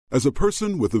As a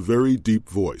person with a very deep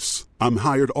voice, I'm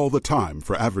hired all the time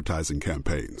for advertising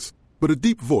campaigns. But a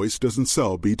deep voice doesn't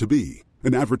sell B2B,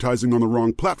 and advertising on the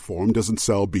wrong platform doesn't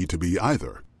sell B2B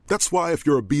either. That's why if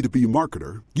you're a B2B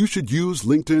marketer, you should use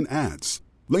LinkedIn ads.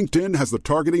 LinkedIn has the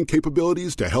targeting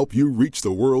capabilities to help you reach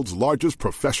the world's largest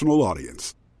professional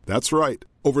audience. That's right,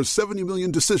 over 70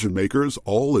 million decision makers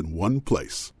all in one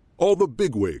place. All the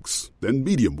big wigs, then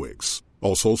medium wigs,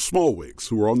 also small wigs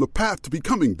who are on the path to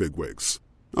becoming big wigs.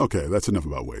 Okay, that's enough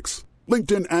about wigs.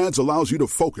 LinkedIn ads allows you to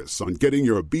focus on getting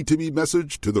your B2B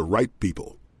message to the right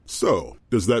people. So,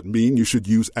 does that mean you should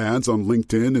use ads on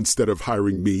LinkedIn instead of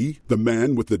hiring me, the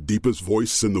man with the deepest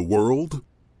voice in the world?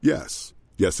 Yes.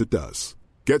 Yes, it does.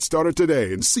 Get started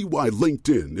today and see why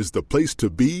LinkedIn is the place to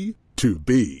be to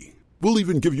be. We'll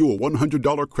even give you a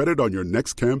 $100 credit on your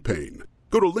next campaign.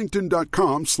 Go to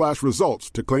linkedin.com/results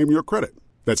to claim your credit.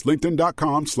 That's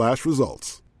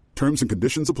linkedin.com/results. Terms and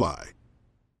conditions apply.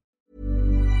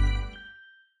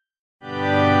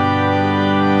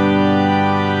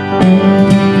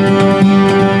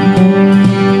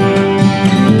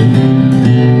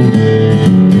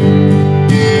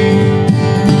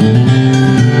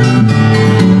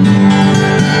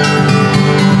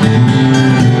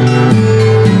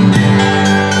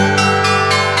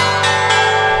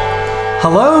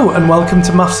 Hello and welcome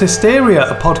to Maths Hysteria,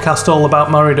 a podcast all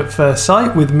about Married at First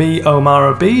Sight with me,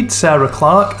 Omar Abid, Sarah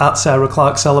Clark at Sarah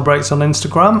Clark Celebrates on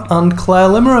Instagram, and Claire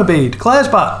Limmer Abid. Claire's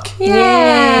back.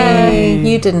 Yay!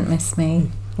 You didn't miss me.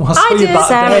 Well, I did.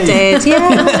 Sarah did.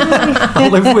 Yeah. I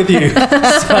live with you.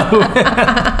 So.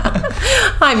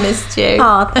 I missed you.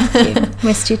 Oh, thank you.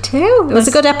 Missed you too. It was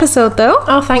a good episode though.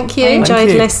 Oh, thank you. I enjoyed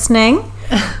listening,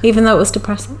 even though it was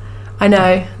depressing. I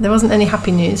know, there wasn't any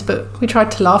happy news, but we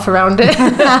tried to laugh around it.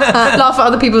 Laugh at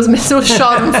other people's miss or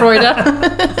Schadenfreude.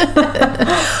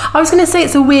 I was going to say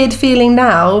it's a weird feeling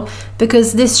now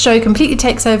because this show completely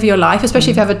takes over your life,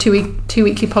 especially if you have a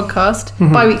two-weekly podcast,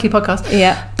 bi-weekly podcast.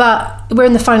 Yeah. But we're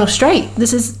in the final straight.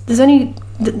 There's only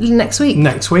next week.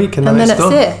 Next week, and then that's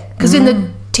done. it. Because in the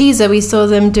teaser we saw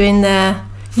them doing their...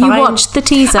 You watched the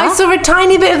teaser? I saw a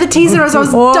tiny bit of the teaser as I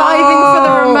was diving for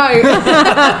the remote.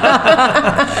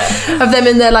 Of them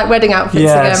in their wedding outfits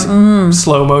again.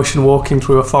 Slow motion walking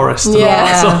through a forest and all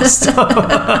that sort of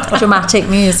stuff. Dramatic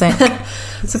music.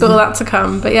 So got all that to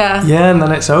come, but yeah. Yeah, and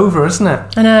then it's over, isn't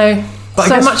it? I know. But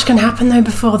so much can happen though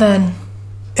before then.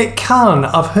 It can.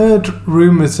 I've heard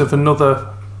rumours of another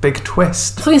big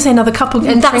twist. I thought you were going to say another couple.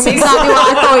 That's exactly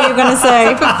what I thought you were going to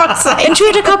say. For fuck's sake.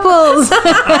 Intruder couples.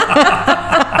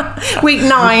 Week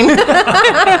 9.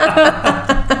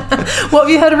 What have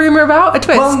you heard a rumour about? A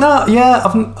twist? Well, no, yeah,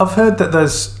 I've heard that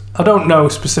there's... I don't know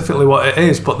specifically what it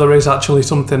is, but there is actually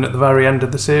something at the very end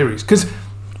of the series. Because,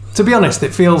 to be honest,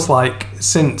 it feels like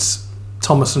since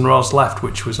Thomas and Roz left,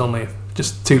 which was only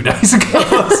just 2 days ago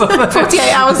or something.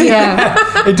 48 hours ago.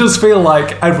 Yeah. It does feel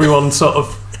like everyone sort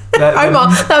of... Omar,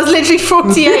 that was literally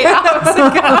 48 hours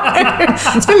ago.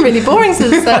 It's been really boring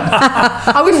since then.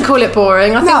 I wouldn't call it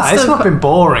boring. I think it's not been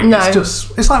boring. No.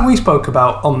 It's like we spoke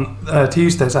about on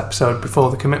Tuesday's episode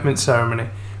before the commitment ceremony,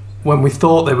 when we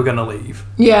thought they were going to leave.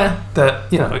 Yeah.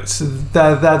 That, it's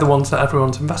they're the ones that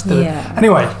everyone's invested in. Yeah.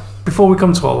 Anyway, before we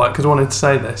come to all that, because I wanted to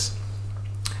say this,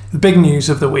 the big news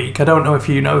of the week. I don't know if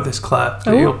you know this, Claire,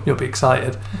 but you'll be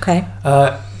excited. Okay.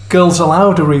 Girls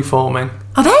Aloud are reforming.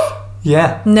 Are they?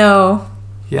 Yeah. No.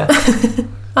 Yeah.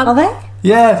 Are they?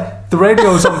 Yeah. The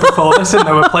radio was on before this and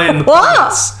they were playing the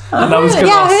Promise. And I was going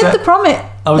to I heard the Promise.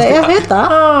 I heard that.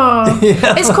 Oh.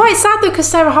 Yeah. It's quite sad though because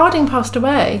Sarah Harding passed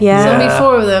away. Yeah. There's only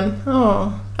 4 of them.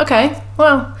 Oh. Okay.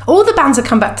 Well, all the bands have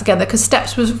come back together because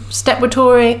Steps were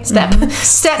touring. Steps were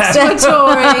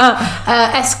touring.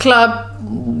 S Club.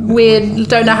 Weird.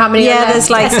 Don't know how many. Yeah, there's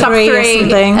like 3 or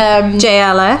something.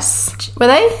 JLS. Were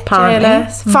they? Apparently.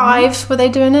 JLS. 5. Were they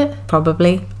doing it?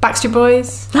 Probably. Backstreet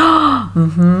Boys.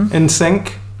 In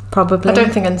Sync. Probably. I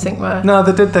don't think NSYNC were. No,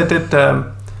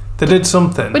 they did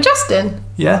something. With Justin.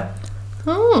 Yeah.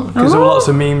 Because there were lots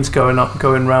of memes going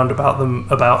round about them,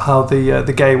 about how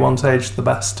the gay ones aged the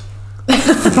best.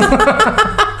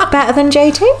 Better than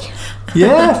JT?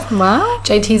 Yeah. Wow.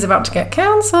 JT's about to get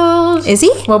cancelled. Is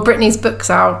he? Well, Britney's book's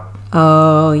out.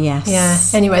 Oh, yes. Yeah.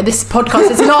 Anyway, this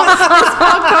podcast is not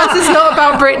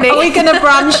about Britney. Are we going to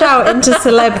branch out into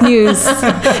celeb news?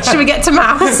 Should we get to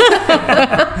maths?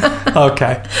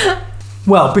 Okay.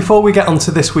 Well, before we get on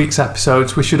to this week's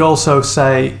episodes, we should also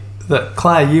say that,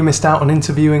 Claire, you missed out on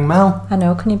interviewing Mel. I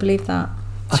know, can you believe that?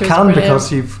 I can,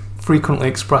 because you've frequently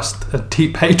expressed a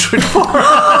deep hatred for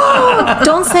her.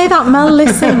 Don't say that, Mel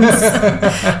listens.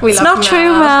 It's not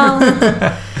true, Mel.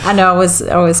 I know I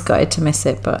was gutted to miss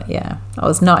it, but yeah, I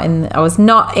was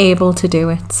not able to do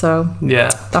it. So yeah,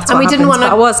 that's what happened. But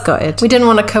I was gutted. We didn't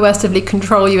want to coercively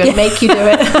control you and make you do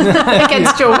it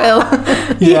against your will.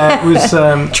 Yeah, it was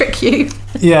trick you.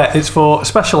 Yeah, it's for a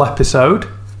special episode,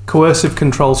 Coercive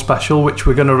Control Special, which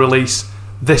we're going to release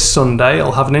this Sunday.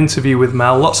 I'll have an interview with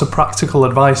Mel, lots of practical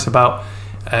advice about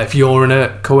if you're in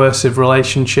a coercive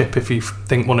relationship, if you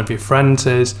think one of your friends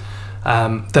is.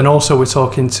 Then also we're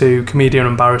talking to comedian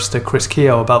and barrister Chris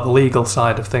Keogh about the legal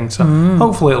side of things. So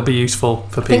hopefully it'll be useful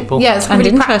for people. Yeah, it's really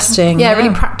interesting.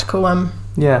 Really practical one.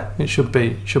 Yeah, it should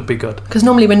be good. Because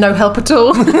normally we're no help at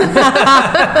all.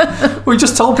 We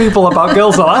just told people about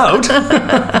Girls Aloud.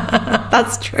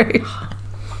 That's true.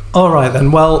 All right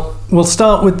then, well, we'll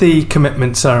start with the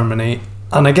commitment ceremony.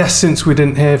 And I guess since we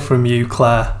didn't hear from you,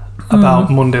 Claire, about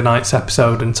Monday night's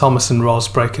episode and Thomas and Roz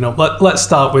breaking up, let's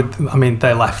start with,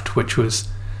 they left, which was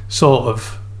sort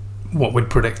of what we'd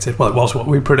predicted. Well, it was what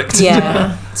we predicted.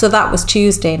 Yeah. So that was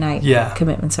Tuesday night. Yeah.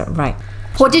 Commitment ceremony. Right.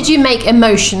 What did you make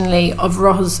emotionally of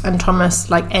Roz and Thomas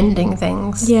ending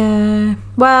things? Yeah.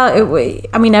 Well,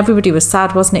 everybody was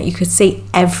sad, wasn't it? You could see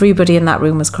everybody in that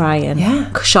room was crying. Yeah.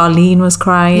 Charlene was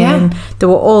crying. Yeah. They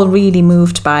were all really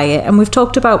moved by it. And we've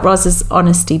talked about Roz's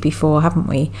honesty before, haven't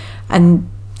we? And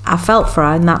I felt for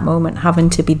her in that moment having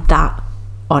to be that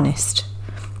honest.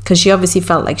 Because she obviously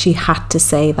felt like she had to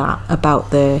say that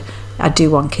about I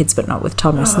do want kids but not with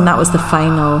Thomas, and that was the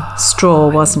final straw,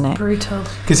 wasn't it? Brutal.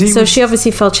 So she obviously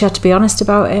felt she had to be honest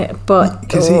about it, but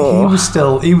because he was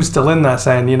still in there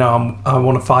saying, I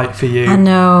want to fight for you. I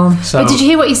know. But did you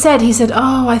hear what he said? He said,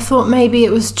 I thought maybe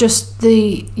it was just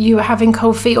you were having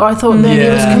cold feet, or I thought maybe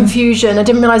it was confusion. I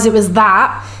didn't realise it was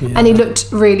that. Yeah. And he looked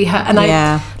really hurt. And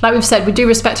like we've said, we do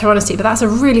respect her honesty, but that's a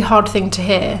really hard thing to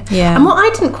hear. Yeah. And what I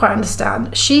didn't quite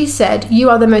understand, she said, you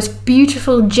are the most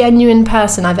beautiful, genuine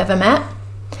person I've ever met.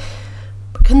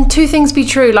 Can two things be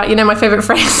true? My favourite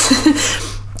phrase.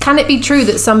 Can it be true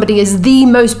that somebody is the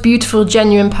most beautiful,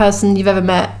 genuine person you've ever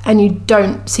met and you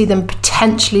don't see them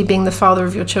potentially being the father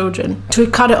of your children? To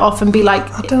cut it off and be like...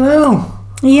 I don't know.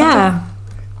 Yeah.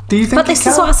 Do you think? But this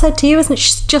is what I said to you, isn't it?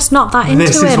 She's just not that into him.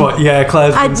 This is what,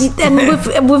 Claire's been...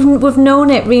 And we've known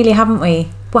it, really, haven't we?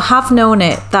 We have known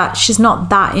it, that she's not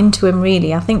that into him,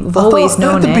 really. I think we've always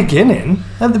known it.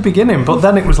 At the beginning, but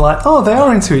then it was like, they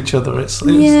are into each other.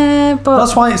 But...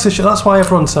 That's why that's why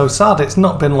everyone's so sad. It's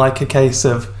not been like a case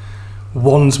of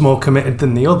one's more committed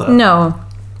than the other. No.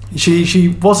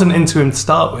 She wasn't into him to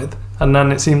start with, and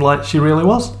then it seemed like she really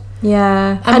was.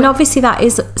 Yeah. And obviously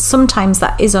sometimes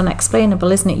that is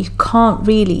unexplainable, isn't it? You can't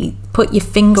really put your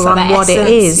finger on what it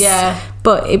is. Yeah.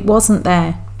 But it wasn't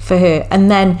there for her.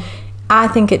 And then... I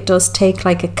think it does take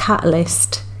a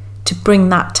catalyst to bring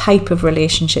that type of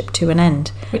relationship to an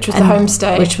end. Which was the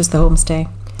homestay.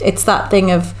 It's that thing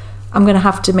of, I'm going to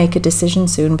have to make a decision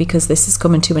soon because this is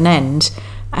coming to an end.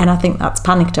 And I think that's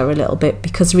panicked her a little bit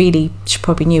because really she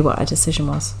probably knew what her decision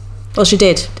was. Well, she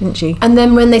did, didn't she? And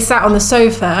then when they sat on the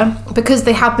sofa, because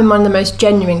they had been one of the most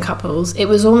genuine couples, it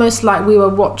was almost like we were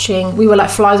like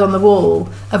flies on the wall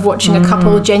of watching a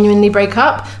couple genuinely break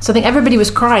up. So I think everybody was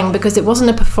crying because it wasn't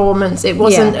a performance. It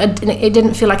wasn't. It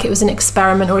didn't feel like it was an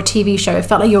experiment or a TV show. It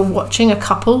felt like you were watching a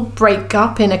couple break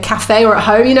up in a cafe or at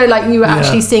home. Like you were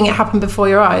actually seeing it happen before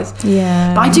your eyes.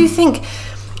 Yeah. But I do think.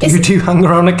 You do hang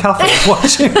around a cafe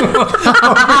watching.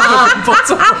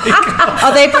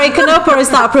 Are they breaking up or is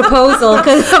that a proposal?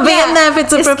 Because I'll be in there if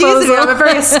it's a proposal. Me, I'm a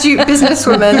very astute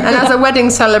businesswoman, and as a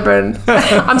wedding celebrant,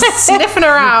 I'm sniffing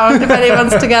around if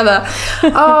anyone's together.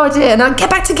 Oh dear, now get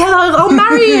back together, I'll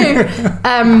marry you.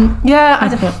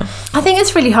 I think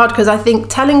it's really hard because I think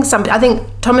telling somebody, I think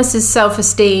Thomas's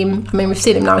self-esteem, we've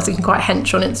seen him now, he's looking quite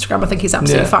hench on Instagram, I think he's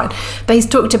absolutely fine, but he's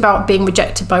talked about being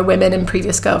rejected by women and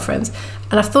previous girlfriends,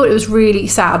 and I thought it was really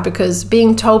sad because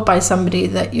being told by somebody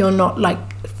that you're not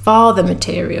father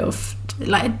material,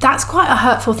 that's quite a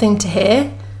hurtful thing to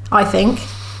hear, I think.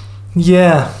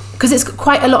 Yeah. Because it's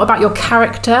quite a lot about your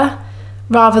character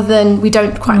rather than we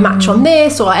don't quite match on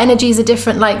this or our energies are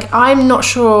different. I'm not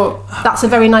sure that's a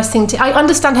very nice thing to... I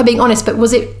understand her being honest, but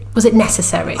was it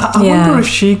necessary? I wonder if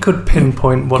she could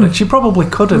pinpoint what she probably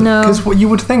couldn't, because what you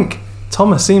would think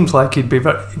Thomas seems like he'd be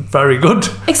very, very good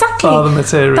father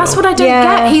material. That's what I don't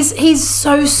get. He's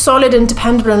so solid and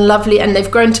dependable and lovely, and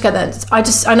they've grown together.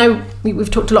 I know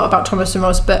we've talked a lot about Thomas and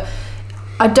Roz, but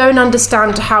I don't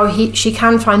understand how she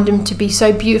can find him to be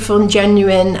so beautiful and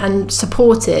genuine and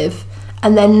supportive,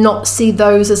 and then not see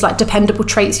those as dependable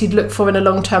traits you'd look for in a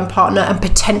long-term partner and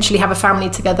potentially have a family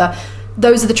together.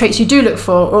 Those are the traits you do look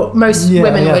for, or most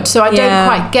women would. So I don't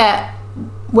quite get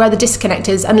where the disconnect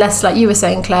is, unless, like you were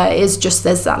saying, Claire, is just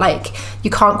there's that, like, you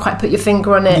can't quite put your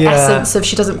finger on it, essence of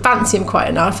she doesn't fancy him quite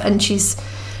enough, and she's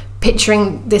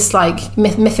picturing this, like,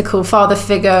 mythical father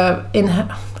figure in her.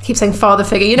 I keep saying father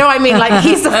figure, you know what I mean? Like,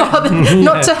 he's the father,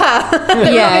 not to her.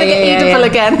 Get Oedipal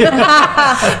again.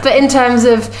 But in terms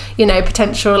of, you know,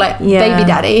 potential, like, baby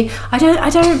daddy, I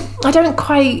don't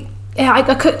quite. Yeah,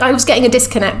 I was getting a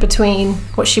disconnect between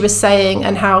what she was saying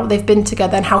and how they've been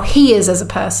together and how he is as a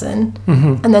person,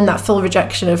 and then that full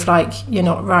rejection of, like, you're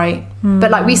not right.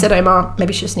 But like we said, Omar,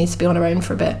 maybe she just needs to be on her own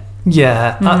for a bit.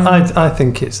 Yeah, I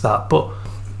think it's that. But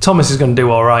Thomas is going to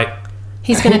do all right.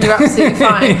 He's going to do absolutely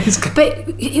fine.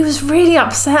 But he was really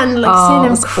upset, and like seeing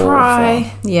him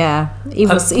cry. Awful. Yeah,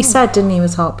 he said, didn't he,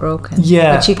 was heartbroken.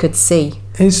 Yeah, which you could see.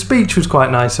 His speech was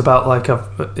quite nice about, like,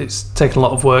 it's taken a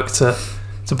lot of work to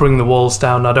bring the walls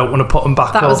down. I don't want to put them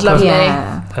back up. That was lovely.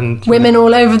 Yeah. And women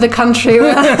all over the country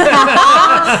were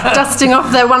dusting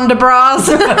off their wonder bras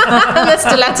and their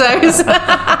stilettos.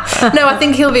 No, I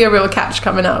think he'll be a real catch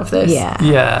coming out of this.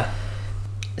 Yeah.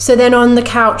 So then on the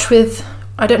couch with,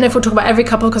 I don't know if we'll talk about every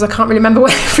couple because I can't really remember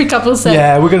what every couple said.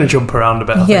 Yeah, we're going to jump around a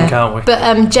bit, I think, aren't we? But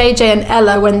JJ and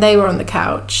Ella, when they were on the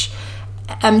couch,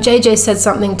 JJ said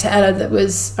something to Ella that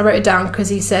was, I wrote it down because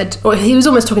he said, or he was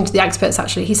almost talking to the experts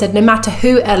actually, he said, no matter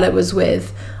who Ella was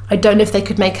with, I don't know if they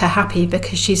could make her happy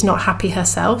because she's not happy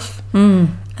herself.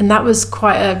 And that was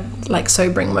quite a, like,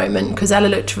 sobering moment, because Ella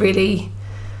looked really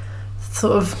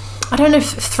sort of, I don't know if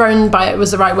thrown by it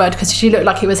was the right word, because she looked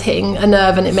like it was hitting a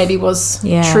nerve, and it maybe was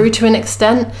true to an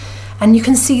extent. And you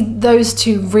can see those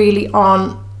two really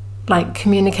aren't, like,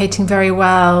 communicating very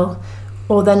well,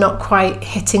 or they're not quite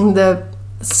hitting the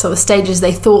sort of stages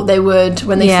they thought they would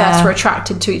when they first were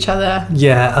attracted to each other.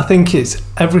 Yeah, I think it's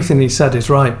everything he said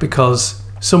is right, because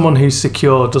someone who's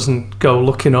secure doesn't go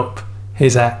looking up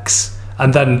his ex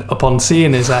and then upon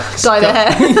seeing his ex dye their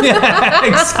hair. Yeah,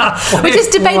 exactly. Which is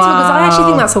debatable, because I actually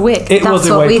think that's a wig. It was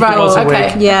a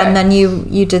wig. Yeah, and then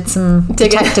you did some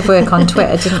detective work on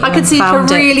Twitter, didn't you? I could see a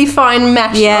really fine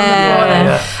mesh on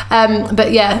the floor.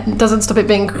 But yeah, it doesn't stop it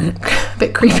being a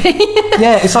bit creepy.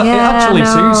 Yeah, it's like it actually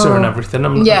suits her and everything.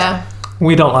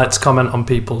 We don't like to comment on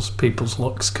people's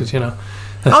looks, because, you know.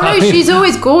 Oh no, she's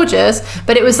always gorgeous,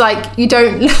 but it was like you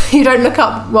don't look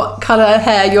up what colour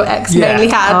hair your ex mainly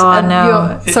had,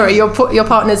 your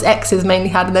partner's exes mainly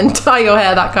had, and then dye your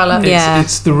hair that colour.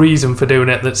 It's the reason for doing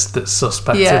it that's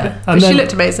suspected. Yeah, but she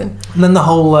looked amazing. And then the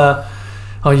whole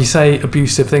you say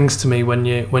abusive things to me when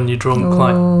you're drunk,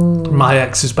 like, my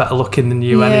ex is better looking than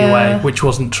you anyway, which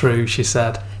wasn't true, she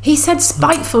said. He said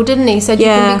spiteful, didn't he? He said you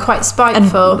can be quite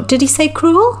spiteful. And did he say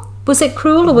cruel? Was it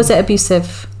cruel or was it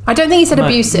abusive? I don't think he said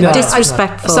abusive. No.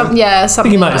 Disrespectful. Something I think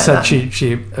he might have like said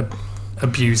she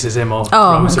abuses him or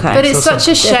throws abuse. But it's such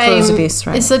a shame. Abuse,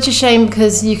 right? It's such a shame,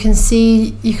 because you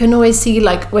can always see,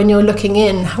 like, when you're looking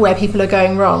in, where people are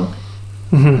going wrong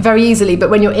very easily. But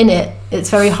when you're in it, it's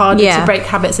very hard to break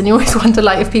habits, and you always wonder,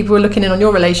 like, if people were looking in on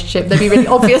your relationship, there'd be really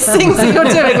obvious things that you're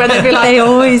doing where they'd be like, they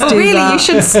always do really that. You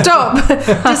should stop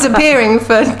disappearing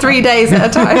for 3 days at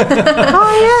a time.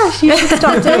 Oh yeah, you should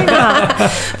stop doing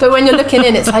that. But when you're looking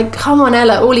in, it's like, come on,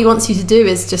 Ella, all he wants you to do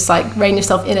is just, like, rein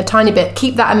yourself in a tiny bit,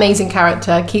 keep that amazing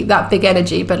character, keep that big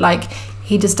energy, but, like,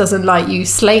 he just doesn't like you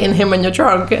slating him when you're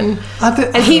drunk, and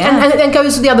it then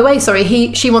goes the other way.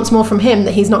 She wants more from him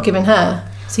that he's not giving her.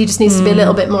 So he just needs to be a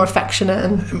little bit more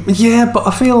affectionate. But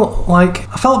I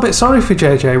felt a bit sorry for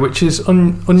JJ, which is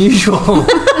unusual,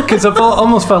 because I've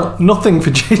almost felt nothing for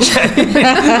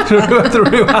JJ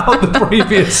throughout the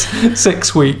previous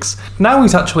 6 weeks. Now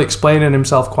he's actually explaining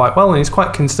himself quite well, and he's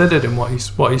quite considered in what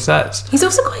he says. He's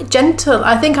also quite gentle.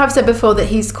 I think I've said before that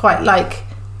he's quite, like,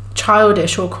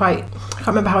 childish, or quite, I can't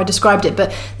remember how I described it,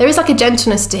 but there is, like, a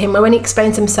gentleness to him where when he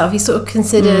explains himself, he sort of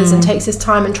considers and takes his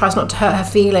time and tries not to hurt her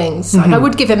feelings. Like, I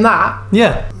would give him that.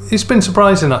 Yeah, it's been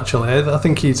surprising, actually. I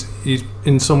think he's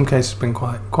in some cases been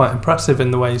quite impressive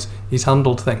in the ways he's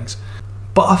handled things.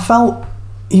 But I felt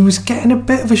he was getting a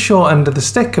bit of a short end of the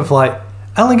stick of, like,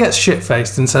 Ella gets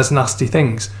shit-faced and says nasty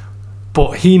things,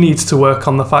 but he needs to work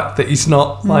on the fact that he's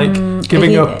not, like,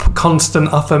 giving her constant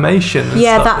affirmation.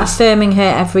 Yeah, that affirming her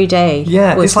every day.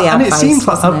 Yeah, was the advice, and it seems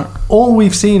like all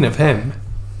we've seen of him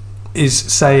is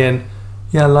saying,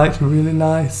 "Yeah, I like you, really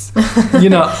nice," you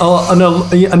know.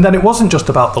 And then it wasn't just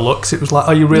about the looks. It was like,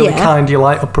 "Oh, you're really kind. You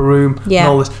light up a room." And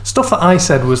all this stuff that I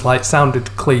said was, like, sounded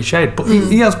cliched, but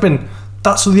he has been.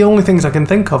 That's the only things I can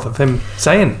think of him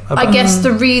saying. I guess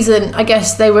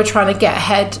they were trying to get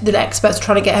ahead, the experts were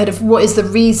trying to get ahead of what is the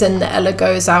reason that Ella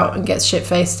goes out and gets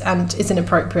shit-faced and is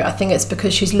inappropriate. I think it's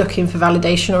because she's looking for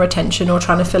validation or attention or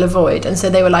trying to fill a void. And so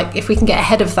they were like, if we can get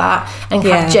ahead of that and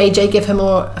have JJ give her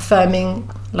more affirming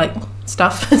like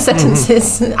stuff,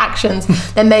 sentences,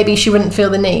 actions, then maybe she wouldn't feel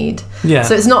the need. Yeah.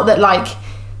 So it's not that, like,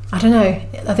 I don't know.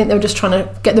 I think they were just trying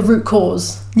to get the root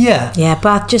cause. Yeah. Yeah,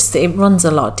 but it runs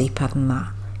a lot deeper than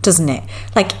that, doesn't it?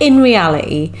 Like, in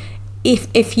reality,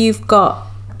 if you've got,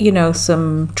 you know,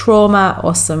 some trauma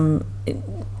or some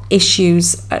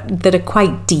issues that are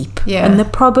quite deep, and there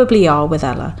probably are with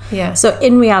Ella. Yeah. So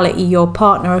in reality, your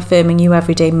partner affirming you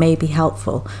every day may be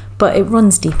helpful, but it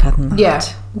runs deeper than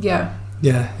that. Yeah.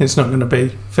 Yeah, it's not going to be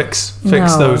fix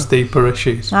No. those deeper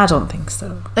issues. I don't think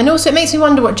so. And also it makes me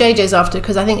wonder what JJ's after,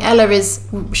 because I think Ella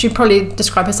she'd probably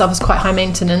describe herself as quite high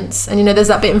maintenance. And, you know, there's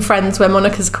that bit in Friends where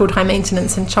Monica's called high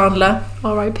maintenance and Chandler,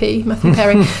 R.I.P. Matthew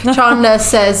Perry, Chandler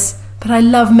says, but I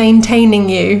love maintaining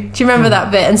you. Do you remember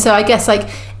that bit? And so I guess, like,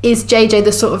 is JJ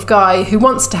the sort of guy who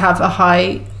wants to have a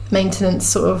high maintenance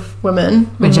sort of woman,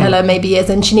 which Ella maybe is,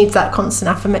 and she needs that constant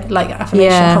affirmation,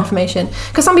 confirmation,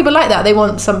 because some people like that. They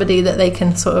want somebody that they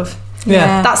can sort of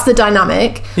that's the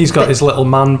dynamic. He's got his little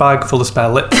man bag full of spare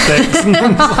lipsticks.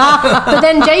 But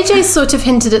then JJ sort of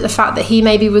hinted at the fact that he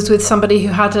maybe was with somebody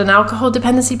who had an alcohol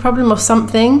dependency problem or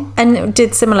something, And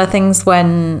did similar things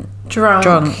when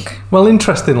drunk. Well,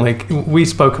 interestingly, we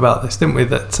spoke about this, didn't we,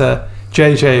 that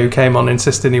JJ, who came on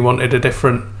insisting he wanted a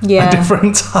different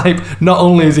type, not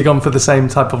only has he gone for the same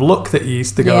type of look that he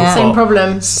used to go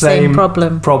for, same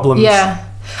problems. Yeah.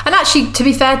 And actually, to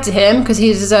be fair to him, because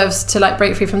he deserves to, like,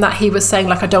 break free from that, he was saying,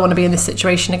 like, I don't want to be in this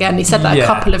situation again. He said that a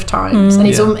couple of times, and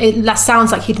it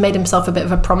sounds like he'd made himself a bit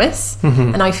of a promise,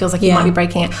 and now he feels like he might be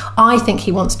breaking it. I think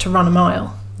he wants to run a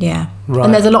mile. Yeah. Right.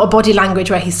 And there's a lot of body language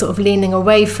where he's sort of leaning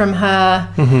away from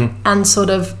her and sort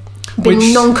of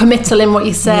being non-committal in what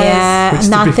he says. Yeah, Which,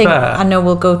 and to be fair, I know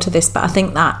we'll go to this, but I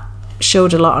think that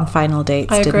showed a lot on Final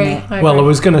Dates, I agree. didn't it? Well, I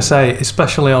was going to say,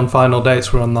 especially on Final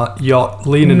Dates, we're on that yacht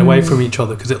leaning away from each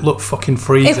other because it looked fucking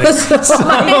freezing. It was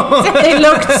they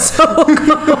looked so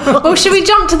good. Well, should we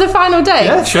jump to the final date?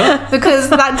 Yeah, sure. Because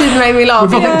that did make me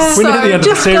laugh. We're near the end of the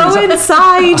Just series. go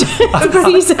inside.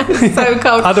 It's so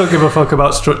cold. I don't give a fuck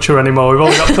about structure anymore. We've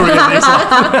only got 3 of these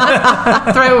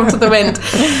left. Throw them to the wind.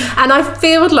 And I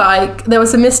feel like there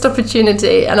was a missed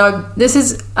opportunity, and I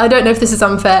don't know if this is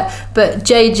unfair, but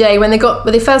JJ, when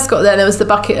they first got there was the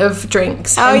bucket of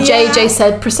drinks, and JJ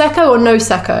said Prosecco or no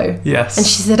secco. Yes. And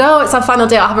she said, oh, it's our final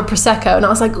date, I'll have a Prosecco. And I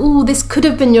was like, ooh, this could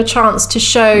have been your chance to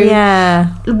show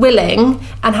willing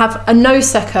and have a no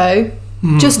secco,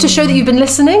 just to show that you've been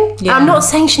listening. I'm not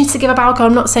saying she needs to give up alcohol,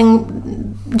 I'm not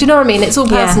saying, do you know what I mean? It's all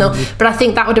personal, but I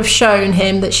think that would have shown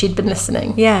him that she'd been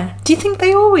listening. Yeah. Do you think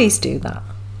they always do that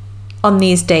on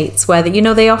these dates, where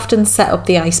they often set up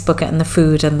the ice bucket and the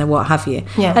food and the what have you,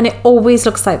 and it always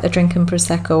looks like they're drinking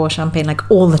Prosecco or champagne, like,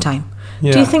 all the time?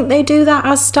 Do you think they do that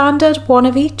as standard, one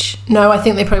of each? No, I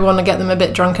think they probably want to get them a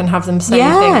bit drunk and have them say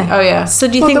anything. Oh yeah. So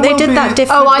do you think they did that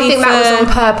differently? Oh, I think that was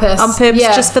on purpose. On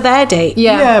purpose, just for their date.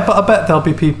 Yeah, but I bet there'll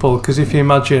be people, because if you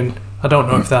imagine, I don't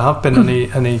know if there have been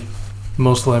any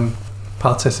Muslim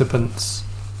participants.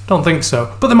 Don't think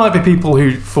so, but there might be people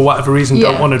who, for whatever reason,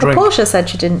 don't want to drink. Portia said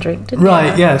she didn't drink, didn't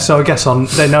Right, yeah. So I guess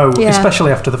they know,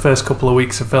 especially after the first couple of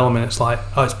weeks of filming, it's like,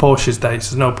 oh, it's Portia's date, so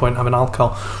there's no point having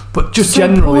alcohol. But just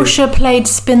generally, Portia played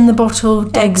spin the bottle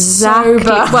dead exactly.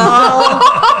 sober. Well,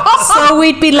 so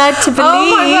we'd be led to believe.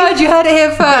 Oh my God, you heard it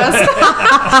here first.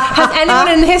 Has anyone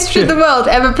in the history of the world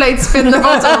ever played spin the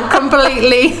bottle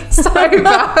completely sober?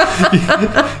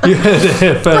 you heard it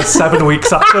here first 7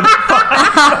 weeks after.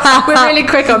 We're really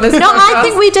quick on this. No, podcast. I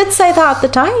think we did say that at the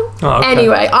time. Oh, okay.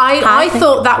 Anyway, I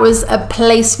thought that was a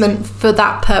placement for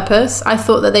that purpose. I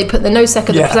thought that they put the no secco,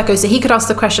 the Prosecco, so he could ask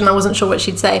the question. I wasn't sure what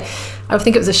she'd say. I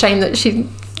think it was a shame that she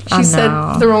said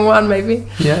the wrong one, maybe.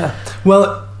 Yeah.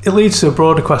 Well, it leads to a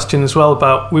broader question as well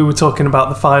about, we were talking about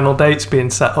the final dates being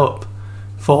set up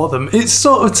for them. It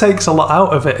sort of takes a lot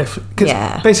out of it.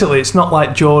 Because basically it's not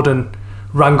like Jordan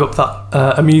rang up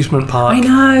that amusement park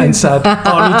and said,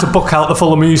 I need to book out the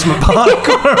full amusement park.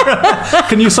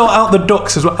 Can you sort out the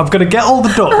ducks as well? I'm going to get all the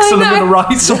ducks and I'm going to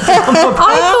write something on the park.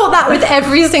 I thought that with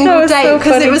every single date,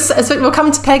 because so we'll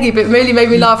come to Peggy, but it really made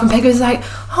me laugh. And Peggy was like,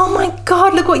 oh my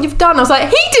God, look what you've done. I was like,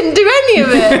 he didn't do any of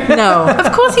it. No.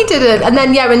 Of course he didn't. And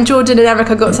then, when Jordan and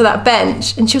Erica got to that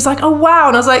bench, and she was like, oh wow.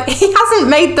 And I was like, he hasn't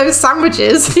made those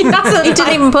sandwiches. He didn't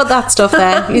even put that stuff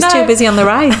there. He's too busy on the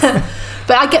ride.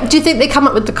 But do you think they come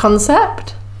up with the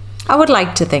concept? I would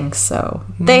like to think so.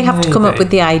 They have to come up with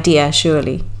the idea,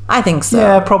 surely. I think so.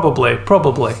 Yeah, probably.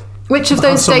 Which of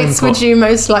those dates would you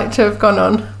most like to have gone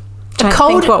on? A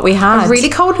cold, what we had. A really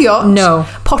cold yacht. No.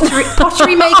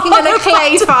 Pottery making and a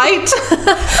clay fight.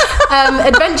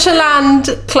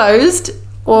 Adventureland closed.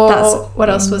 Or what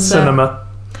else was there? Cinema.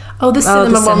 Oh, the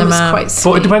cinema one was cinema. quite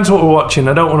sweet. But it depends what we're watching.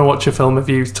 I don't want to watch a film of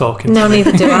you talking. No, to me.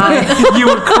 neither do I. You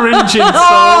were cringing so.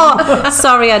 Oh,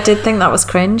 sorry, I did think that was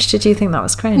cringe. Did you think that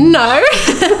was cringe? No.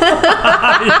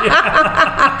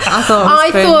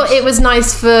 I thought it was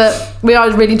nice for... We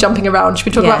are really jumping around. Should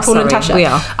we talk about Paul and Tasha? We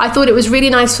are. I thought it was really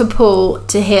nice for Paul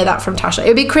to hear that from Tasha. It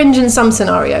would be cringe in some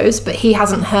scenarios, but he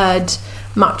hasn't heard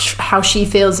much how she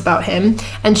feels about him,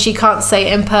 and she can't say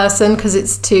it in person because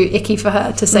it's too icky for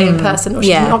her to say in person, or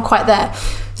she's not quite there.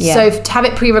 So to have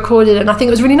it pre-recorded, and I think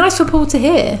it was really nice for Paul to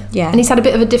hear. And he's had a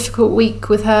bit of a difficult week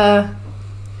with her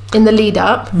in the lead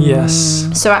up. Yes.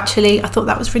 So actually I thought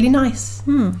that was really nice.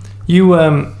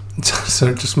 You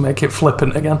so just make it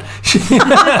flippant again.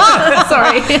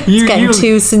 Sorry. It's getting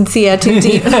too sincere, too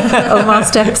deep. Omar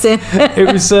steps in.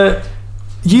 It was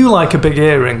you like a big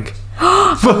earring.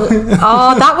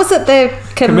 Oh, that was at the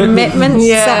commitment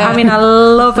set. I mean, I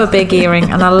love a big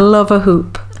earring and I love a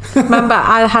hoop. Remember,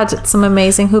 I had some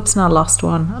amazing hoops and I lost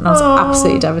one, and I was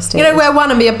absolutely devastated. You know, wear one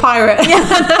and be a pirate.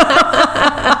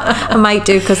 I might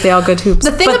do, because they are good hoops.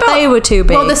 The thing but about, they were too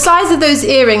big. Well, the size of those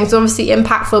earrings obviously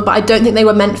impactful, but I don't think they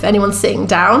were meant for anyone sitting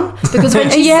down, because when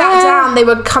she sat down, they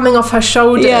were coming off her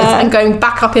shoulders and going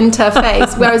back up into her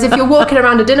face. Whereas if you're walking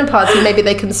around a dinner party, maybe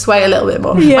they can sway a little bit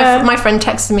more. My friend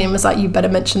texted me and was like, "You better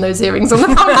mention those earrings on the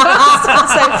podcast."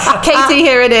 So, Katie,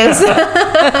 here it is.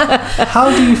 How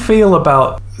do you feel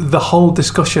about the whole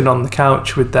discussion on the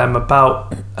couch with them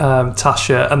about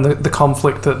Tasha and the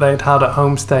conflict that they'd had at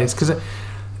homestays? Because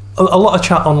a lot of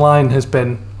chat online has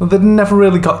been, well, they never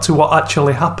really got to what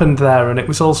actually happened there, and it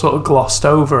was all sort of glossed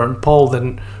over, and Paul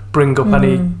didn't bring up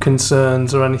any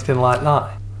concerns or anything like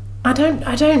that. I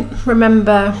don't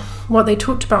remember what they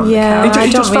talked about on the couch. I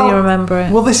don't really remember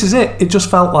it. Well, this is it. It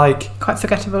just felt like quite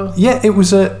forgettable. Yeah,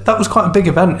 that was quite a big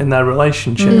event in their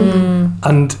relationship,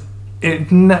 and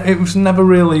it was never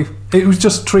really. It was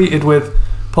just treated with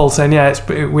Paul saying,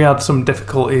 we had some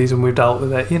difficulties and we dealt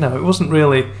with it. You know, it wasn't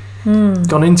really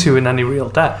gone into in any real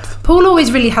depth. Paul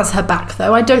always really has her back,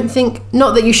 though. I don't think,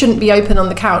 not that you shouldn't be open on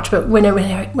the couch, but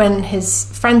when his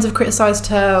friends have criticised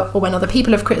her, or when other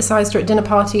people have criticised her at dinner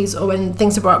parties, or when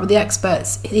things are brought up with the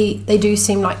experts, they do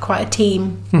seem like quite a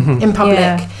team in public.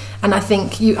 Yeah. And I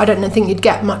think I don't think you'd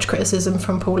get much criticism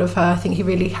from Paul of her. I think he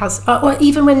really has. Well,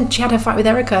 even when she had her fight with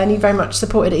Erica, and he very much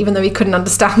supported it, even though he couldn't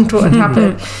understand what had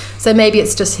happened. So maybe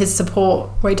it's just his support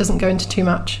where he doesn't go into too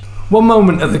much. One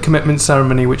moment at the commitment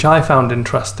ceremony which I found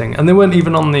interesting, and they weren't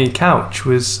even on the couch,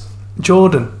 was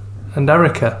Jordan and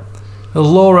Erica.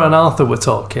 Laura and Arthur were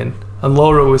talking, and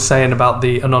Laura was saying about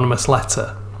the anonymous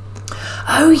letter.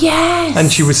 Oh, yes.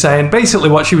 And she was saying, basically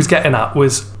what she was getting at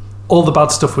was, all the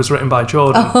bad stuff was written by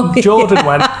Jordan. Jordan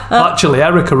went, actually,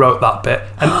 Erica wrote that bit.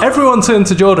 And everyone turned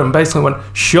to Jordan and basically went,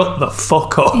 shut the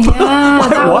fuck up. Yeah,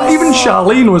 like, what? Even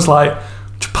Charlene was like,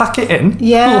 pack it in.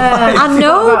 Yeah. I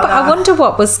know, but I wonder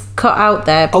what was cut out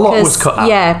there. Because, a lot was cut out.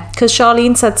 Yeah, because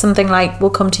Charlene said something like, we'll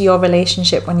come to your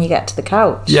relationship when you get to the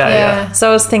couch. Yeah. So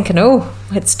I was thinking,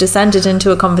 it's descended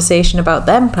into a conversation about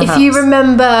them, perhaps. If you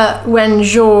remember when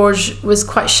George was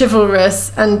quite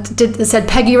chivalrous and said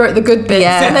Peggy wrote the good bits,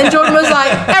 and then Jordan was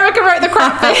like, Erica wrote the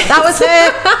crap bits. That was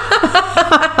it.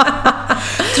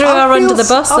 Threw her under the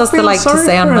bus, as they like to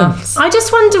say on maths. I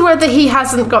just wonder whether he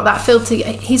hasn't got that filter.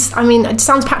 It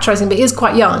sounds patronising, but he is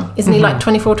quite young, isn't he? Like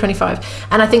 24, 25.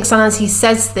 And I think sometimes he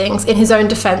says things in his own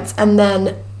defence and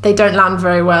then they don't land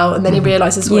very well, and then he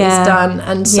realises what he's done.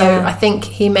 And so I think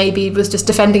he maybe was just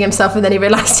defending himself, and then he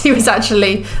realised he was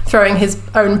actually throwing his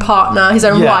own partner, his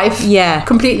own wife,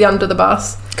 completely under the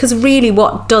bus. Because really,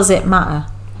 what does it matter?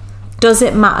 Does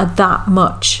it matter that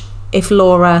much if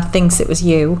Laura thinks it was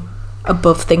you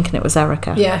above thinking it was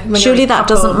Erica? Yeah. Surely that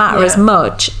doesn't matter as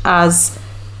much as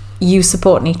you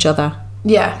supporting each other.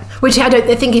 Yeah, which I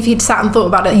think if he'd sat and thought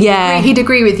about it, he'd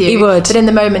agree with you. He would. But in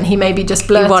the moment, he maybe just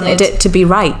blurted. He wanted it to be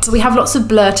right. We have lots of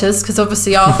blurters, because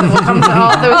obviously Arthur will come to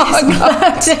Arthur with his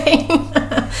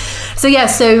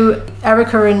blurting. So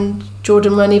Erica and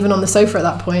Jordan weren't even on the sofa at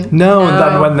that point. No.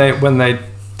 And then when they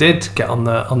did get on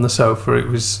the sofa,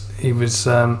 he was.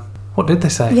 What did they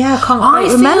say? Yeah, I can't quite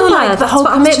remember. Feel like the whole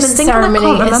commitment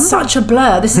ceremony is such a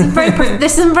blur. This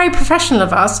isn't very professional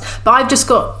of us, but I've just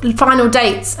got final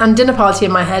dates and dinner party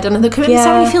in my head, and the commitment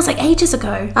ceremony feels like ages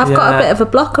ago. I've got a bit of a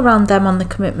block around them on the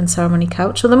commitment ceremony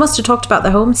couch. Well, they must have talked about the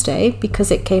homestay,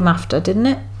 because it came after, didn't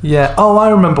it? Yeah. Oh, I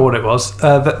remember what it was.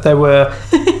 That they were.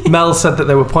 Mel said that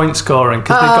they were point scoring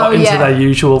because they got into their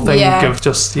usual thing of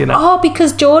just, Oh,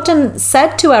 because Jordan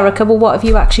said to Erica, "Well, what have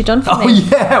you actually done for me?" Oh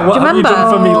yeah, what Do you have you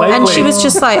done for me lately? And she was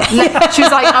just like, She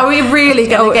was like, "Are we really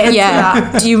going to get into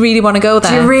that? Do you really want to go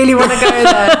there? Do you really want to go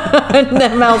there?" And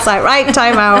then Mel's like, "Right,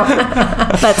 time out.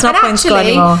 Let's not point score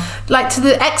anymore." Like, to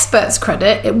the experts'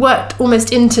 credit, it worked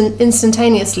almost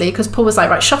instantaneously because Paul was like,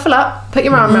 "Right, shuffle up, put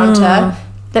your arm around her.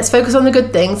 Let's focus on the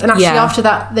good things." And actually, after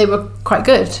that, they were quite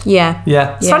good. Yeah.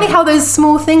 It's funny how those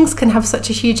small things can have such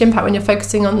a huge impact when you're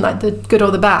focusing on like the good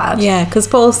or the bad. Yeah, because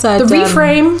Paul said the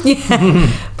reframe.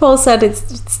 Paul said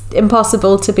it's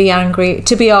impossible to be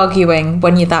arguing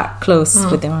when you're that close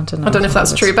with him. I don't know if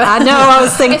that's true, but I know. I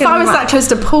was thinking if I was that close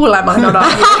to Paul, I might not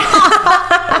argue.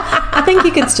 I think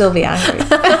you could still be angry.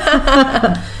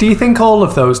 Do you think all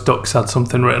of those ducks had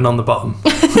something written on the bottom?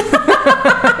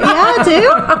 Yeah, I do.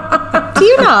 Do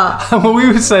you not? Well, we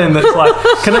were saying that, like,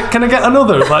 can I get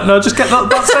another? Like, no, just get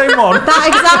that same one. That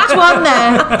exact one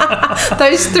there.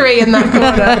 Those three in that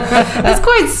corner. It's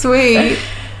quite sweet.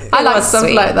 I like stuff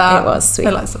like that. It was sweet. I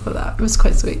like stuff like that. It was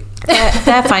quite sweet.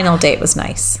 Their final date was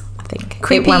nice, I think.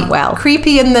 Creepy, it went well.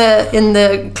 Creepy in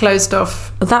the closed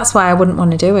off. That's why I wouldn't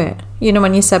want to do it. You know,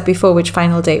 when you said before, which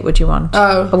final date would you want?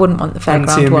 Oh. I wouldn't want the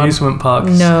fairground Empty one. amusement park.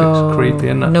 No. It's creepy,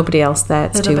 isn't it? Nobody else there.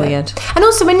 It's too weird. And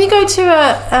also, when you go to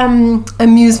a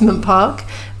amusement park,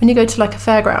 when you go to like a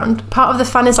fairground, part of the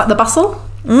fun is like the bustle.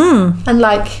 And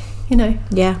like, you know.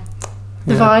 Yeah.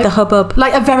 The vibe. The hubbub.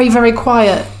 Like a very, very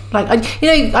quiet. Like,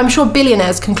 I'm sure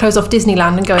billionaires can close off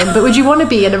Disneyland and go in, but would you want to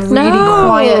be in a really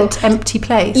quiet, empty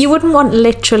place? You wouldn't want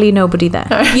literally nobody there.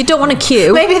 No. You don't want a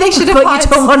queue. Maybe they should have but you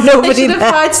don't want nobody They should have there.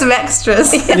 hired some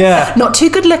extras. Yeah. Not too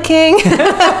good looking.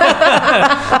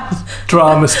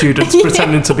 Drama students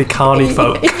pretending to be carny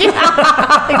folk.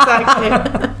 Exactly.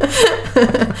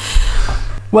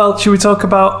 Well, should we talk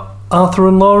about Arthur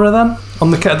and Laura then? On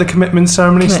the commitment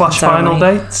ceremony / final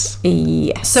dates?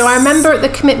 Yes. So I remember at the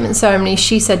commitment ceremony,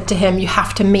 she said to him, "You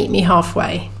have to meet me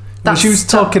halfway." Well, she was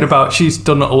talking about she's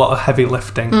done a lot of heavy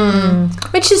lifting.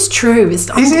 Which is true. Is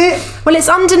it? Well, it's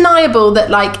undeniable that,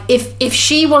 like, if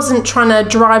she wasn't trying to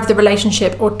drive the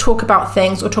relationship or talk about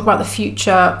things or talk about the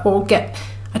future or I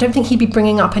don't think he'd be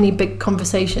bringing up any big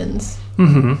conversations.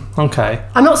 Okay.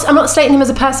 I'm not slating him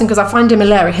as a person because I find him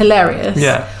hilarious.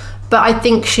 Yeah. But I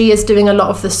think she is doing a lot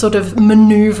of the sort of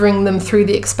manoeuvring them through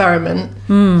the experiment.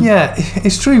 Yeah,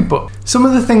 it's true, but some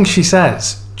of the things she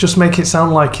says just make it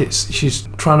sound like she's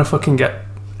trying to fucking get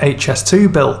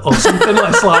HS2 built or something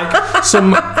that's like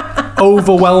some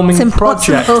overwhelming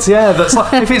project. Yeah, that's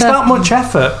like, if it's that much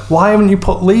effort, why haven't you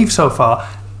put leave so far?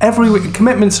 Every week,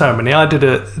 commitment ceremony, I did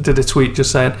a tweet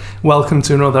just saying, "Welcome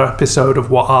to another episode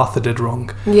of what Arthur did wrong."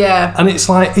 Yeah. And it's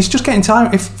like, it's just getting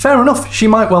tired. Fair enough, she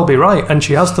might well be right, and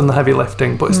she has done the heavy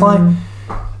lifting, but it's like,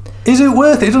 is it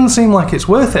worth it? It doesn't seem like it's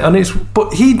worth it.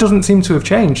 But he doesn't seem to have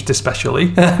changed,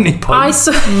 especially at any point. He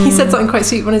said something quite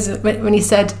sweet when he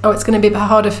said, "Oh, it's going to be a bit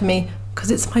harder for me because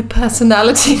it's my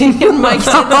personality and my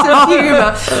sense of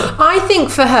humour." I think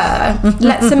for her,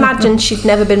 let's imagine she'd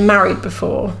never been married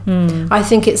before. I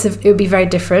think it would be very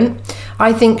different.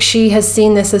 I think she has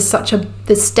seen this as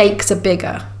the stakes are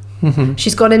bigger.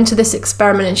 She's gone into this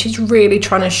experiment and she's really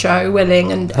trying to show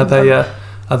willing and Are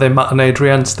they Matt and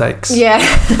Adrienne steaks? Yeah.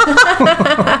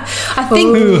 I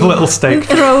think Ooh, a little steak.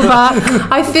 Throwback.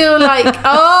 I feel like,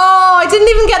 I didn't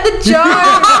even get the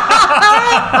joke.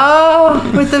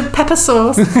 With the pepper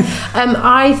sauce.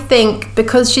 I think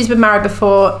because she's been married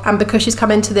before and because she's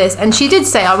come into this, and she did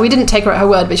say, we didn't take her at her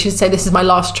word, but she did say this is my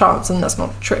last chance, and that's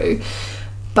not true.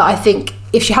 But I think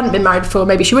if she hadn't been married before,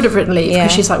 maybe she would have written leave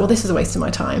because she's like, well, this is a waste of my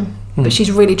time. But she's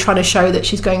really trying to show that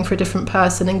she's going for a different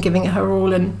person and giving it her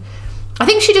all. And I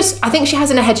think she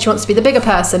has in her head she wants to be the bigger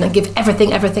person and give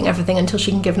everything until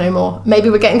she can give no more. Maybe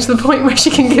we're getting to the point where she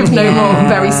can give no more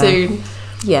very soon.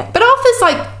 Yeah. But Arthur's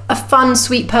like a fun,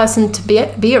 sweet person to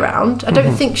be around. I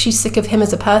don't think she's sick of him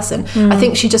as a person. I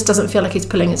think she just doesn't feel like he's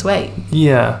pulling his weight.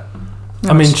 Yeah.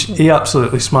 I mean, he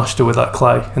absolutely smashed her with that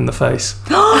clay in the face.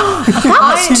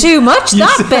 That was too much,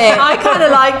 that bit. I kind of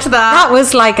liked that. That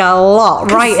was like a lot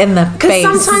right in the face.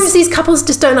 Because sometimes these couples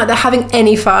just don't like they're having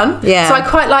any fun. Yeah. So I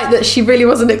quite like that she really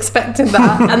wasn't expecting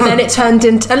that, and then it turned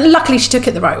into. And luckily, she took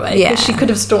it the right way. Yeah. She could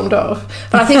have stormed off.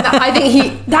 But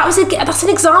that's an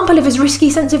example of his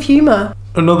risky sense of humour.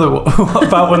 Another one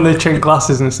about when they chinked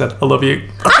glasses and said, "I love you."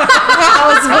 That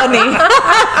was funny.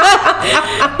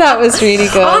 That was really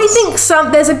good. I think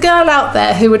there's a girl out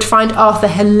there who would find Arthur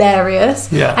hilarious.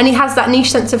 Yeah. And he has that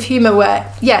niche sense of humour where,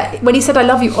 when he said "I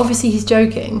love you," obviously he's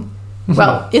joking.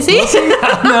 Well, is he? No,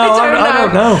 I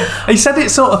don't know. He said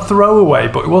it sort of throwaway,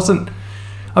 but it wasn't.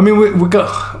 I mean,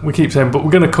 we keep saying, but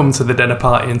we're going to come to the dinner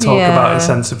party and talk Yeah. about his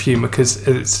sense of humour because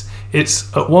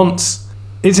it's at once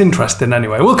it's interesting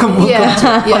anyway. We'll come to it.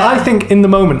 But Yeah. I think in the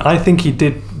moment, I think he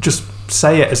did just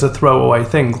say it as a throwaway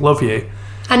thing. Love you.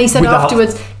 And he said Without-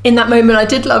 afterwards, in that moment, I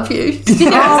did love you.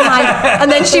 Oh my! And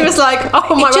then she was like,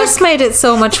 oh my It just word. made it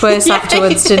so much worse Yeah,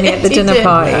 afterwards, didn't it? At the he dinner did.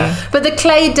 party. Yeah. But the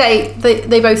clay date,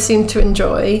 they both seemed to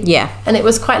enjoy. Yeah. And it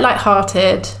was quite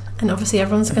light-hearted. And obviously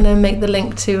everyone's going to make the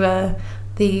link to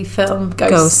the film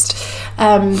Ghost.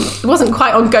 It wasn't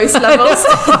quite on Ghost levels.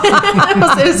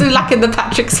 It was lacking the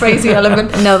Patrick Swayze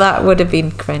element. No, that would have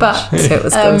been cringe. But, so it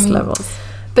was Ghost levels.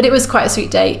 But it was quite a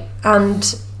sweet date.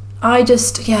 And I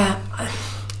just,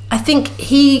 I think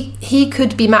he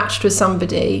could be matched with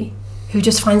somebody who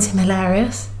just finds him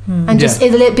hilarious and just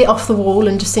is a little bit off the wall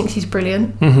and just thinks he's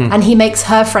brilliant. And he makes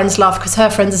her friends laugh because her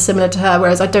friends are similar to her,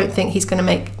 whereas I don't think he's going to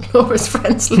make Laura's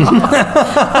friends laugh.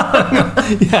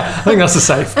 Yeah, I think that's a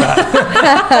safe bet.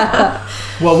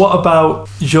 Well, what about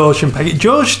George and Peggy?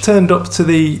 George turned up to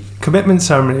the commitment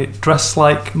ceremony dressed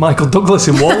like Michael Douglas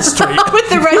in Wall Street. With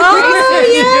the red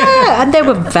Oh, yeah. And they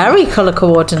were very colour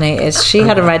coordinated. She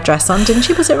had a red dress on, didn't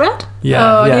she? Was it red? Yeah,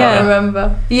 Oh, I yeah. don't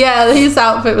remember. Yeah, his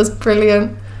outfit was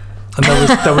brilliant. And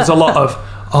there was a lot of,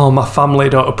 oh, my family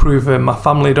don't approve him, my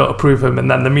family don't approve him, and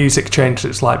then the music changed.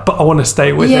 It's like, but I want to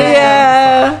stay with him.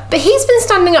 Yeah. But he's been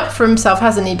standing up for himself,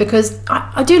 hasn't he? Because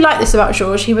I do like this about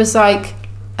George. He was like,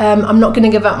 I'm not going to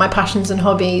give up my passions and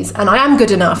hobbies, and I am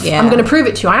good enough. Yeah. I'm going to prove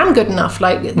it to you. I am good enough.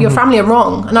 Like, your family are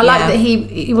wrong. And I like Yeah. that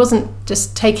he wasn't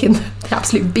just taking the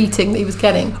absolute beating that he was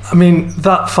getting. I mean,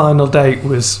 that final date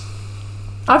was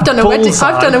I've done a wedding.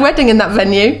 Bullseye. I've done a wedding in that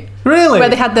venue really. where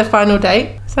they had their final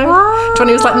date. So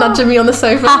Johnny was like nudging me on the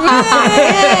sofa.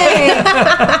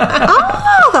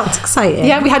 Oh, that's exciting.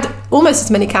 Yeah, we had almost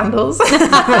as many candles. There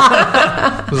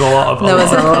was a lot of. There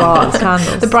was a lot of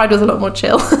candles. The bride was a lot more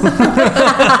chill.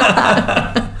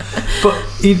 But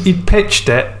he pitched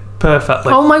it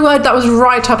perfectly. Oh my word, that was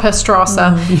right up her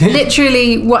Strasser.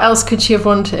 Literally, what else could she have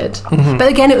wanted? But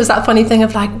again, it was that funny thing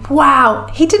of like, wow,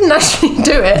 he didn't actually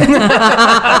do it.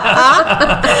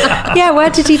 Yeah, where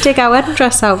did he dig our wedding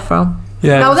dress out from?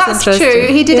 Yeah. No, that's interesting.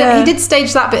 true. He did Yeah. He did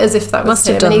stage that bit as if that was Must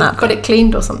have him, done and he that got bit. it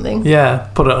cleaned or something. Yeah,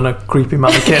 put it on a creepy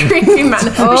mannequin. Creepy man.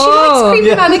 But she Oh, likes creepy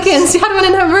yeah. mannequins. She had one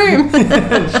in her room.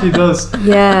 She does.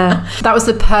 Yeah. That was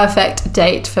the perfect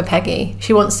date for Peggy.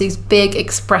 She wants these big,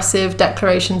 expressive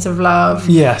declarations of love.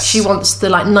 Yes. She wants the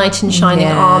like knight in shining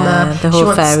Yeah, armor. the whole She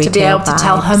wants fairy to be tale able to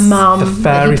tell her vibes. mum The that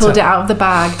fairy he pulled tale. it out of the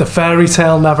bag. The fairy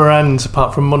tale never ends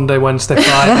apart from Monday, Wednesday,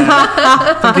 Friday.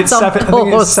 I think it's It's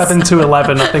on 7 to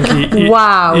 11. I think he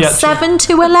Wow. he actually- 7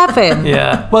 to 11.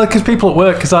 Yeah, well, because people at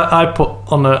work, because I put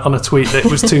on a tweet that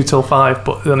it was 2 till 5,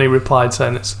 but then he replied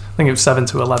saying I think it was 7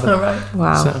 to 11. All right.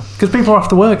 Wow. Because people are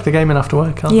after work, they're gaming after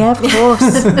work, aren't Yeah, of course.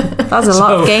 That's a lot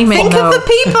So- of gaming, Think though. of the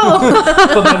people.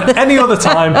 they? But then any other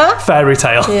time, fairy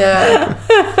tale. Yeah.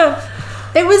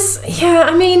 It was, yeah,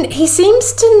 I mean, he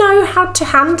seems to know how to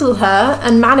handle her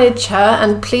and manage her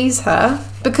and please her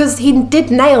because he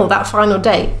did nail that final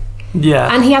date.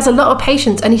 Yeah. And he has a lot of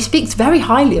patience and he speaks very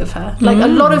highly of her. Like a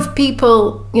lot of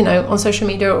people, you know, on social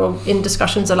media or in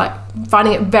discussions are like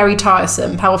finding it very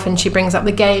tiresome how often she brings up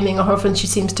the gaming or how often she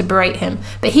seems to berate him.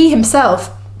 But he himself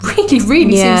really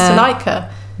seems Yeah. to like her.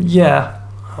 Yeah,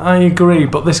 I agree,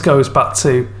 but this goes back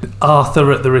to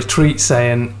Arthur at the retreat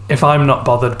saying, if I'm not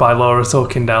bothered by Laura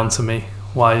talking down to me,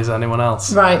 why is anyone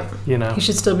else? Right. You know? He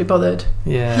should still be bothered.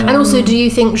 Yeah. And also, do you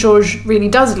think George really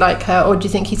does like her, or do you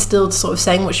think he's still sort of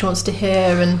saying what she wants to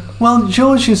hear? And Well,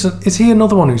 George is he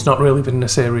another one who's not really been in a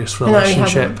serious he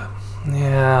relationship? hasn't.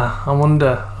 Yeah, I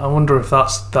wonder if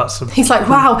that's a he's like,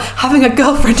 wow, having a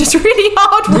girlfriend is really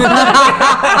hard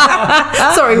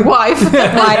work. Sorry, wife.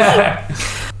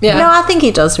 Yeah. No, I think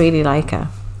he does really like her.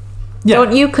 yeah.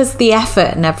 Don't you? Because the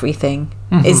effort and everything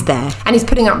is there. And he's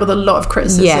putting up with a lot of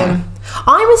criticism. Yeah.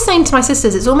 I was saying to my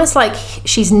sisters, it's almost like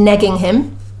she's negging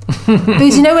him.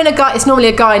 Because you know when it's normally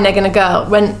a guy negging a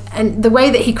girl, and the way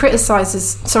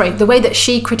that the way that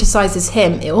she criticises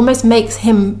him, it almost makes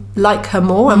him like her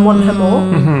more and want her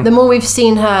more. The more we've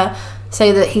seen her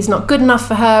say that he's not good enough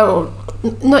for her, or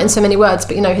not in so many words,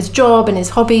 but you know, his job and his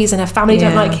hobbies and her family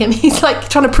don't Yeah. like him, he's like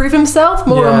trying to prove himself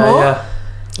more and more. Yeah.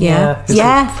 Yeah. It's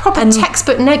Yeah. Proper And-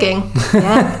 textbook negging.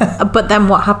 yeah. But then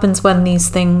what happens when these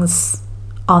things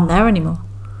aren't there anymore?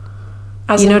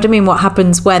 You know what I mean? What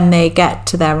happens when they get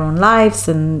to their own lives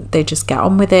and they just get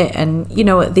on with it? And, you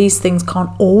know, these things can't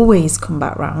always come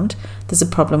back round. There's a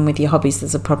problem with your hobbies.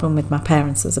 There's a problem with my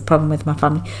parents. There's a problem with my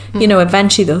family. You know,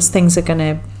 eventually those things are going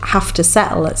to have to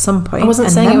settle at some point. I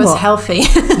wasn't saying it was healthy.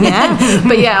 Yeah.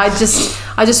 But yeah, I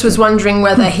just was wondering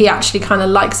whether he actually kind of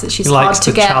likes that she's hard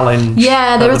to get. Challenge.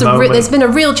 Yeah, there's been a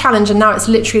real challenge, and now it's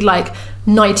literally like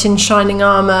knight in shining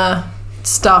armour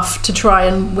stuff to try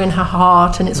and win her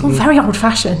heart, and it's all very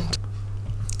old-fashioned.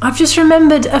 I've just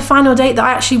remembered a final date that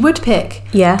I actually would pick.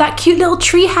 Yeah. That cute little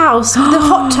tree house with the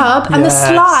hot tub and the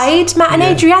slide, Matt and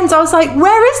Adrienne's. I was like,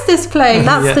 where is this place?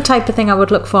 That's the type of thing I would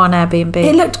look for on Airbnb.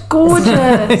 It looked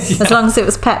gorgeous. As long as it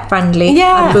was pet friendly.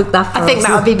 Yeah. I'd book that for I think us.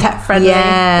 that would be pet friendly.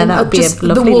 Yeah, that would be a just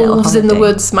lovely the little wolves in the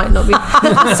holiday. woods might not be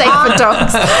safe for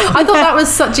dogs. I thought that was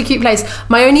such a cute place.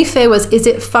 My only fear was, is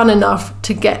it fun enough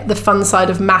to get the fun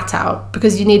side of Matt out?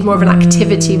 Because you need more of an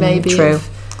activity, maybe. True.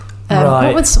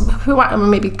 Right.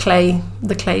 Maybe clay,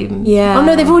 the clay. Yeah. Oh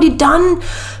no, they've already done.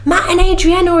 Matt and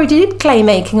Adrienne already did clay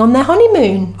making on their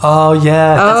honeymoon. Oh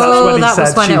yeah, Oh, that's that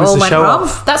was when she it was all a went show wrong.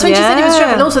 off. That's when she said he was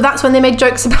showing, and also that's when they made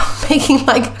jokes about making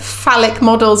like phallic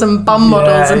models and bum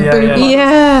models and boob models.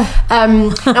 Yeah.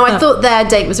 Now I thought their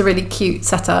date was a really cute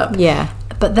setup. Yeah.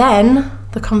 But then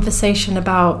the conversation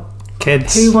about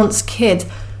Kids. who wants kids.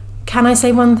 Can I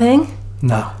say one thing?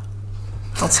 No.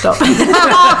 I'll stop.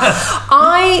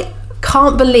 I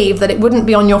can't believe that it wouldn't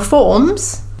be on your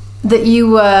forms that you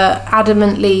were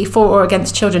adamantly for or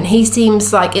against children. He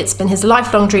seems like it's been his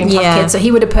lifelong dream to have kids, so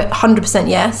he would have put 100%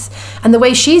 yes. And the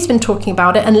way she's been talking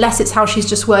about it, unless it's how she's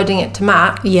just wording it to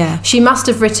Matt, she must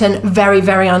have written very,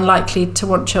 very unlikely to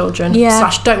want children,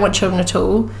 / don't want children at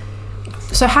all.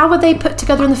 So how were they put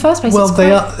together in the first place? Well,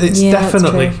 it's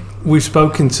definitely... We've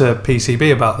spoken to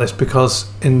PCB about this because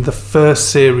in the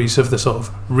first series of the sort of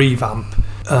revamp,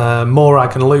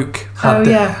 Morag and Luke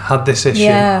had this issue.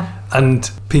 Yeah. And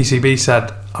PCB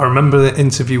said, I remember the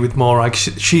interview with Morag.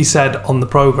 She said on the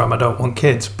programme, I don't want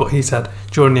kids. But he said,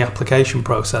 during the application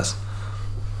process,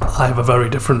 I have a very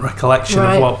different recollection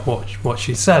of what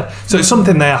she said. So it's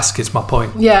something they ask, is my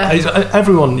point. Yeah.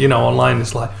 Everyone, online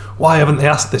is like, why haven't they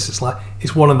asked this? It's like,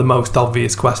 it's one of the most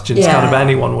obvious questions kind of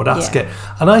anyone would ask it.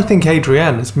 And I think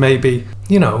Adrienne is maybe,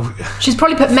 she's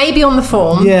probably put maybe on the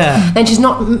form. Yeah. Then she's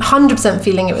not 100%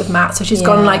 feeling it with Matt, so she's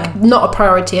gone like, not a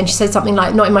priority. And she said something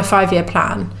like, not in my 5-year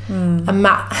plan. And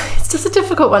Matt, it's just a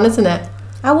difficult one, isn't it?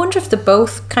 I wonder if they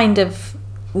both kind of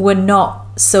were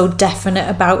not so definite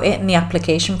about it in the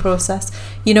application process.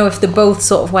 If they both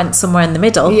sort of went somewhere in the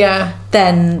middle,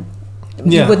 then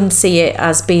you wouldn't see it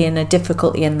as being a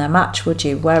difficulty in their match, would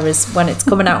you? Whereas when it's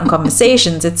coming out in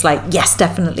conversations, it's like, yes,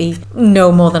 definitely,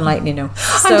 no, more than likely, no.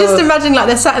 So, I'm just imagining like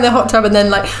they're sat in their hot tub and then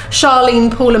like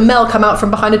Charlene, Paul and Mel come out from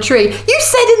behind a tree. You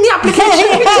said in the application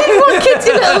you didn't want kids,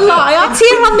 you little liar. It's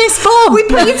here on this form. We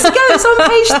put you together, it's on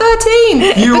page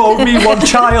 13. You owe me one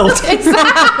child.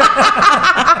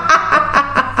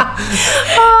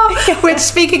 Which,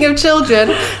 speaking of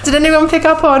children, did anyone pick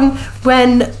up on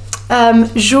when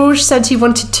Georges said he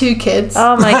wanted 2 kids?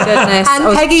 Oh my goodness. And I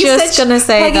was Peggy just going to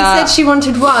say Peggy that. said she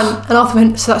wanted 1, and Arthur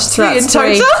went, so that's 3 in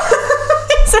total. 3. He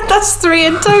said that's 3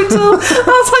 in total. I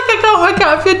was like, I can't work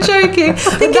out if you're joking.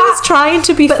 I think he was trying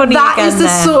to be funny that again is the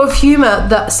there. sort of humour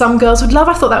that some girls would love.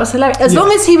 I thought that was hilarious. As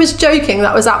long as he was joking,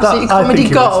 that was absolutely comedy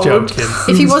gold.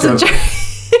 If he wasn't joking.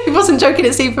 If he wasn't joking,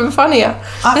 it's even funnier.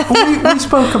 We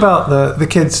spoke about the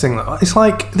kids thing. It's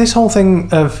like this whole thing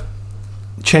of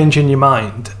changing your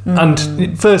mind.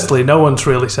 And firstly, no one's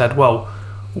really said, well,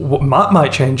 Matt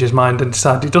might change his mind and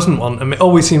decide he doesn't want them. It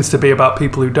always seems to be about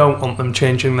people who don't want them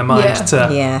changing their mind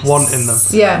to wanting them.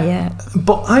 Yeah.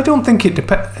 But I don't think it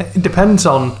depends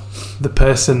on the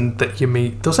person that you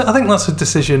meet, does it? I think that's a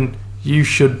decision you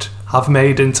should have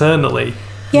made internally.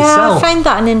 Yeah, yourself. I find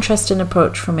that an interesting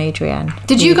approach from Adrienne.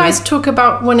 Did you guys talk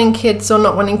about wanting kids or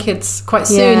not wanting kids quite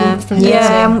soon from dating?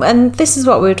 Yeah, and this is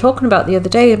what we were talking about the other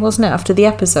day, wasn't it, after the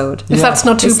episode? If that's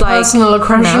not too It's like, personal a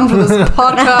question for this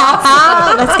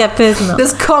podcast. Let's get personal.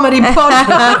 This comedy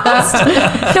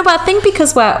podcast. No, but I think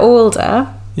because we're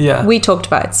older, Yeah. we talked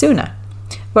about it sooner.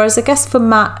 Whereas I guess for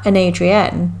Matt and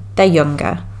Adrienne, they're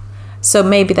younger. So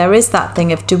maybe there is that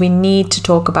thing of, do we need to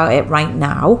talk about it right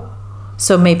now?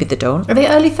 So maybe they don't. Are they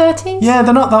early 30s? Yeah,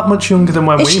 they're not that much younger than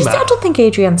when we met. I don't think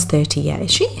Adrienne's 30 yet,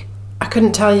 is she? I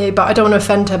couldn't tell you, but I don't want to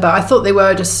offend her, but I thought they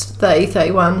were just 30,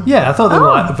 31. Yeah, I thought they were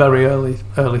like very early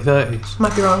 30s.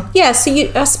 Might be wrong. Yeah, so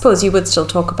I suppose you would still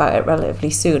talk about it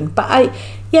relatively soon. But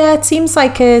it seems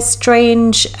like a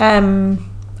strange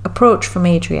approach from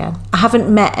Adrienne. I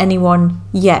haven't met anyone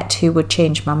yet who would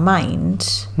change my mind.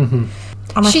 Mm-hmm.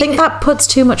 And I think that puts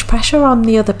too much pressure on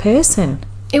the other person.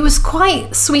 it was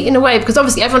quite sweet in a way, because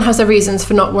obviously everyone has their reasons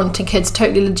for not wanting kids,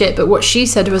 totally legit. But what she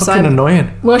said was fucking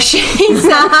annoying. Well, she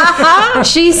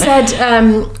said,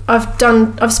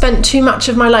 I've spent too much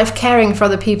of my life caring for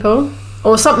other people,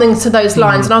 or something to those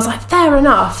lines. And I was like, fair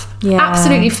enough,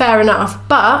 absolutely fair enough.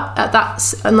 But at that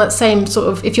same sort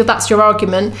of, if that's your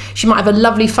argument, she might have a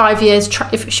lovely 5 years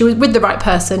if she was with the right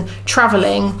person,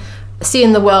 traveling,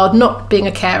 seeing the world, not being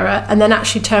a carer, and then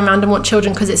actually turn around and want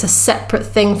children because it's a separate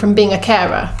thing from being a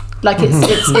carer. Like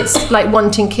it's like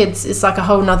wanting kids is like a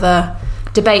whole nother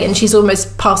debate, and she's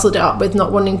almost parceled it up with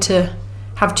not wanting to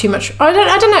have too much.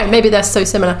 I don't know, maybe they're so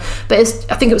similar, but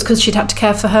I think it was because she'd had to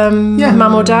care for her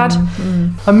mum or dad.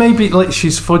 And maybe like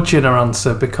she's fudging her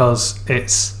answer because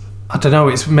it's, I don't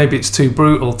know, maybe it's too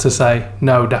brutal to say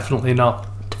no, definitely not.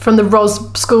 From the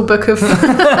Roz school book of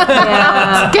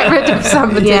get rid of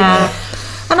somebody. Yeah.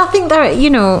 And I think there,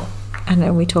 I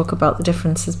know we talk about the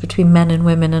differences between men and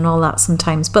women and all that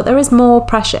sometimes, but there is more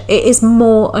pressure. It is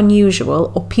more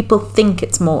unusual, or people think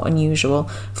it's more unusual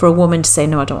for a woman to say,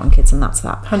 no, I don't want kids, and that's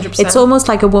that. 100%. It's almost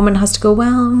like a woman has to go,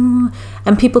 well,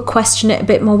 and people question it a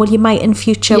bit more. Well, you might in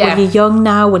future. Yeah. Well, you're young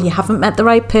now. Well, you haven't met the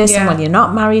right person. Yeah. Well, you're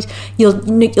not married.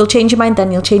 You'll change your mind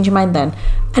then. You'll change your mind then.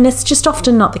 And it's just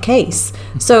often not the case.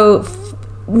 So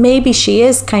maybe she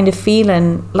is kind of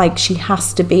feeling like she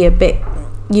has to be a bit,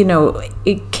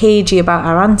 cagey about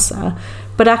her answer,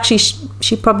 but actually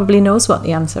she probably knows what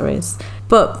the answer is,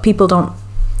 but people don't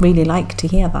really like to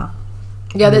hear that.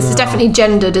 This is definitely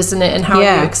gendered, isn't it, and how you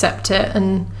accept it,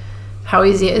 and how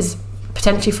easy it is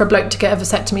potentially for a bloke to get a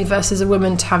vasectomy versus a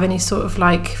woman to have any sort of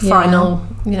like final,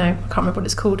 I can't remember what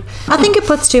it's called. I think it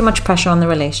puts too much pressure on the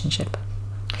relationship.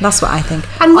 That's what I think.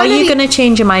 And are you going to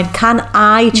change your mind? Can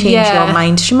I change your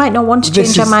mind? She might not want to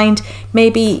change her mind.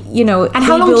 Maybe, And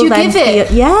how long do you give it?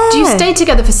 Do you stay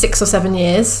together for 6 or 7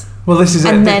 years? Well, this is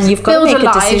and then you've got to make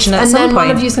a decision at some point. And then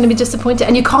one of you is going to be disappointed.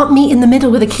 And you can't meet in the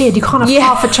middle with a kid. You can't have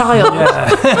half a child.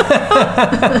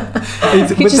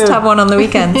 You just have one on the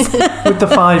weekends. With the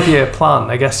 5-year plan,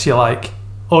 I guess you're like,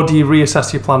 or do you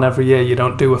reassess your plan every year? You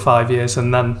don't do a 5 years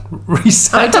and then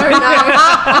reset? I don't know.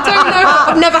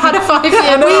 I've never had a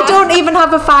 5-year. We don't even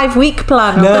have a 5-week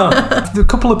plan. No. A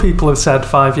couple of people have said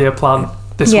 5-year plan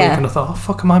this week, and I thought, oh,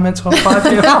 fuck, am I meant to have a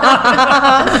 5-year plan?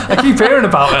 I keep hearing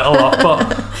about it a lot,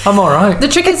 but I'm all right. The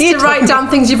trick is to write down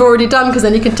things you've already done, because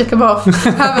then you can tick them off.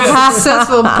 Have a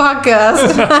successful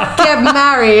podcast. Get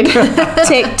married.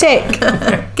 Tick, tick.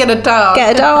 Get a dog.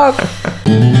 Get a dog.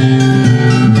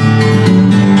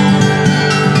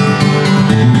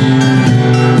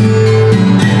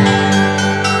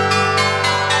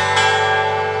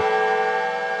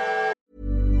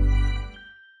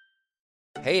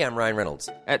 Hey, I'm Ryan Reynolds.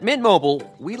 At Mint Mobile,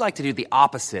 we like to do the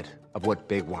opposite of what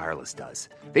Big Wireless does.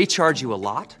 They charge you a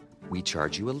lot, we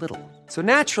charge you a little. So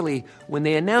naturally, when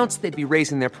they announced they'd be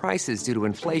raising their prices due to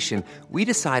inflation, we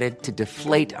decided to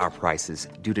deflate our prices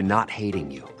due to not hating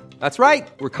you. That's right.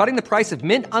 We're cutting the price of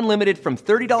Mint Unlimited from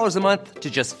 $30 a month to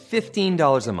just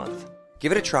 $15 a month.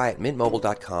 Give it a try at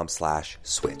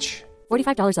mintmobile.com/switch.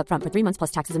 $45 up front for 3 months plus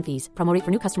taxes and fees. Promo rate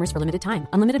for new customers for limited time.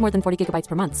 Unlimited more than 40 gigabytes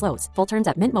per month. Slows full terms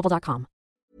at mintmobile.com.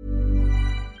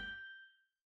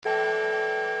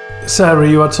 Sarah,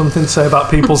 you had something to say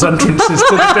about people's entrances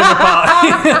to the dinner party.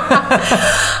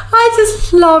 I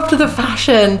just loved the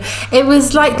fashion. It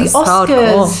was like the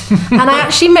Oscars. And I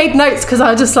actually made notes because I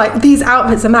was just like, these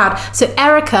outfits are mad. So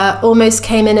Erica almost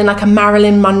came in like a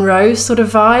Marilyn Monroe sort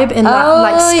of vibe, in that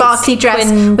like sparkly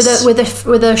dress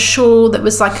with a shawl that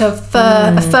was like a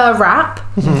fur wrap.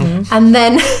 Mm-hmm. And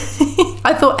then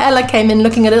I thought Ella came in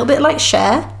looking a little bit like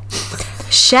Cher.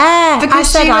 Because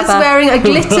she was wearing a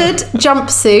glittered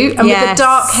jumpsuit and with the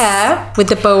dark hair, with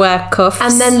the boa cuffs,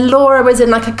 and then Laura was in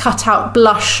like a cut-out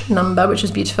blush number, which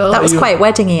was beautiful. That was quite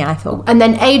weddingy, I thought. And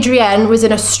then Adrienne was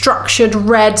in a structured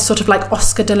red, sort of like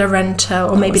Oscar de la Renta,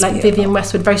 or maybe like beautiful. Vivienne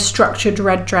Westwood, very structured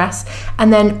red dress.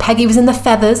 And then Peggy was in the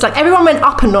feathers. Like everyone went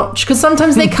up a notch, because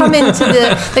sometimes they come into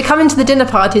the dinner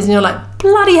parties and you're like,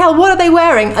 bloody hell, what are they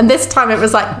wearing? And this time it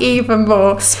was like even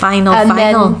more final.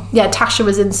 Then Tasha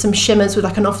was in some shimmers with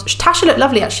like an off. Tasha looked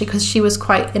lovely actually, because she was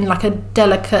quite in like a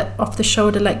delicate off the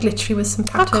shoulder, like glittery with some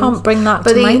patterns. I can't bring that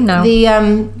to mind now.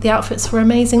 The outfits were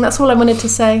amazing. That's all I wanted to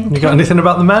say. You got anything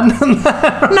about the men? No,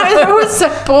 they were so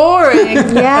boring.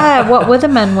 Yeah, what were the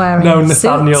men wearing? No,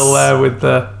 Nathaniel there with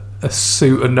a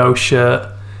suit and no shirt.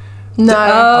 No,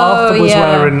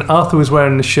 Arthur was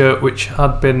wearing the shirt which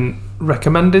had been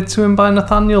recommended to him by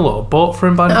Nathaniel, or bought for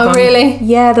him by Nathaniel. Oh, really?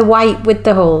 Yeah, the white with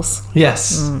the holes.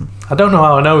 Yes. I don't know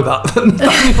how I know that.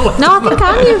 No, I think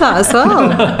I knew that as well.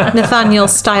 Nathaniel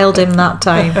styled him that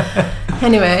time.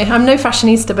 Anyway, I'm no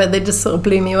fashionista, but they just sort of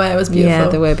blew me away. It was beautiful. Yeah,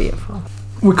 they were beautiful.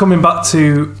 we're coming back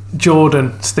to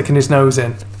Jordan sticking his nose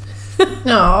in.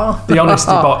 Aww. The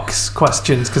honesty box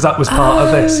questions, because that was part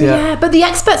of this, yeah. But the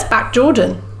experts backed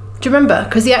Jordan. Do you remember?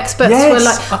 Because the experts were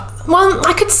like... Well,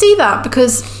 I could see that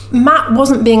because Matt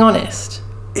wasn't being honest.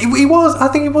 He was. I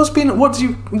think he was being... What do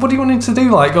you want him to do?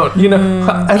 Like,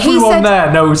 everyone said,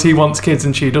 there knows he wants kids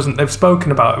and she doesn't. They've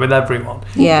spoken about it with everyone.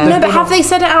 Yeah. No, but have they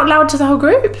said it out loud to the whole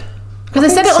group? Because they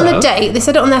said it on the date. They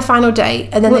said it on their final date,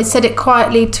 and then they said it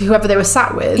quietly to whoever they were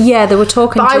sat with. Yeah, they were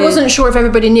talking. But I wasn't sure if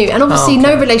everybody knew. And obviously,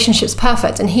 no relationship's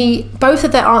perfect. And both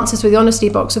of their answers with the honesty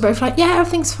box were both like, "Yeah,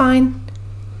 everything's fine."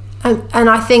 And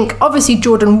I think obviously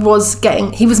Jordan was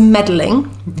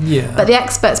meddling. Yeah. But the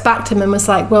experts backed him and was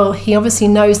like, well, he obviously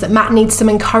knows that Matt needs some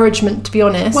encouragement, to be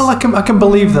honest. Well, I can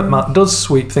believe that Matt does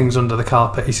sweep things under the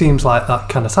carpet. He seems like that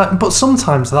kind of type. But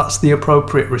sometimes that's the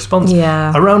appropriate response.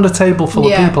 Yeah. Around a table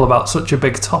full of people about such a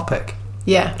big topic.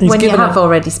 Yeah. When you have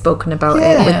already spoken about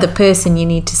it with the person you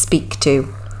need to speak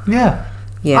to. Yeah.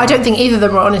 Yeah. I don't think either of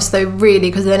them were honest, though,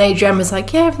 really, because then Adrienne was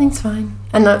like, yeah, everything's fine.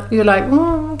 And you're like,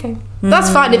 okay.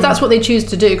 That's fine if that's what they choose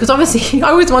to do. Because obviously, I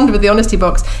always wonder with the honesty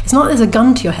box, it's not there's a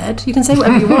gun to your head. You can say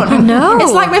whatever you want. No.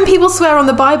 It's like when people swear on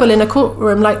the Bible in a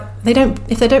courtroom, like,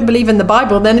 if they don't believe in the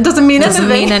Bible, then it doesn't mean anything. Doesn't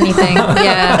mean anything,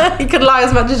 yeah. You could lie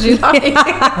as much as you like.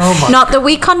 Not that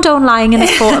we condone lying in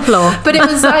a court of law. But it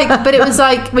was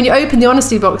like when you open the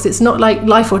honesty box, it's not like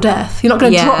life or death. You're not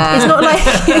going to drop. It's not like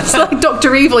it's like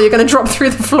Dr. Evil. You're going to drop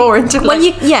through the floor into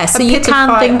so you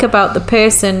can think about the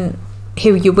person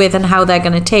who you're with and how they're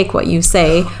going to take what you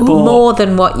say more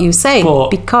than what you say,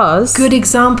 because good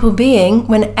example being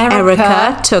when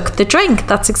Erica took the drink.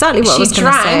 That's exactly what I was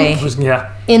going to say.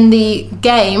 In the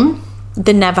game,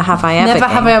 the Never Have I Ever. Never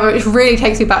Have I Ever. It really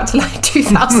takes me back to like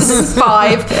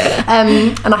 2005,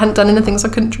 and I hadn't done anything, so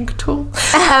I couldn't drink at all.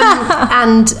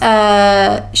 And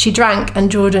she drank, and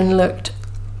Jordan looked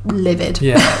livid.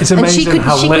 Yeah, it's amazing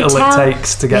how little it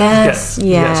takes to get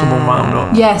someone wound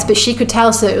up. Yes, but she could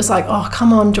tell, so it was like, oh,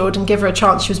 come on, Jordan, give her a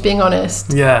chance. She was being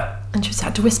honest. Yeah. And she just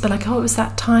had to whisper like, oh, it was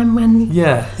that time when...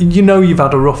 Yeah, you've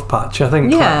had a rough patch, I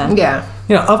think. Yeah.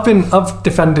 I've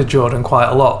defended Jordan quite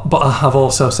a lot, but I have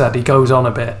also said he goes on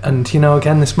a bit, and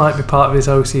again, this might be part of his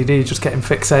OCD, just getting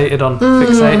fixated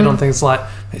on things like,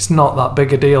 it's not that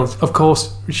big a deal. Of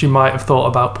course, she might have thought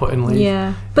about putting leave.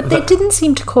 Yeah, but they didn't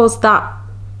seem to cause that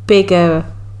bigger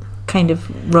kind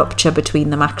of rupture between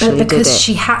them, actually, because did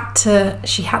it?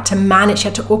 she had to manage, she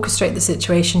had to orchestrate the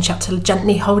situation, she had to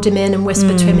gently hold him in and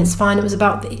whisper to him, it's fine. It was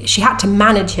about she had to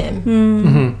manage him.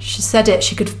 Mm-hmm. She said it,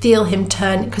 she could feel him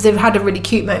turn, because they've had a really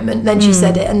cute moment, then she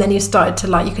said it, and then he started to,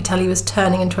 like, you could tell he was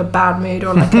turning into a bad mood,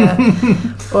 or like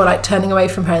or like turning away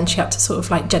from her, and she had to sort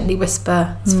of like gently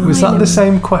whisper. Was that the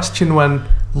same question when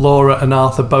Laura and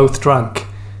Arthur both drank?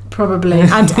 Probably.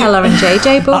 And Ella and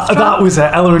JJ both drank. That was it.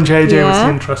 Ella and JJ was the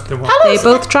interesting one. They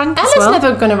both drank as well. Ella's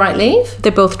never going to write leave. They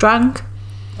both drank.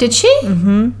 Did she?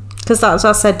 Mm-hmm. Because that's what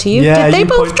I said to you. Yeah, did they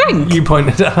both drink? You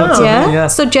pointed it out to me, yeah.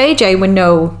 So JJ would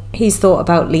know he's thought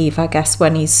about leave, I guess,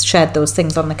 when he's shared those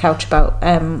things on the couch about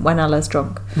when Ella's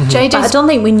drunk. Mm-hmm. But I don't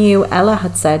think we knew Ella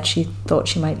had said she thought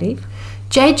she might leave.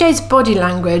 JJ's body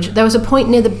language, there was a point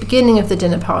near the beginning of the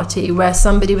dinner party where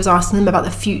somebody was asking him about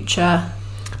the future.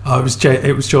 Oh,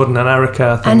 it was Jordan and Erica,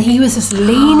 I think. And he was just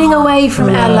leaning away from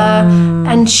Ella,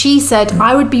 and she said,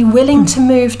 I would be willing to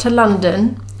move to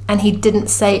London, and he didn't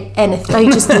say anything.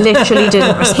 He just literally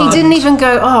didn't respond. He didn't even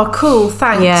go, oh, cool,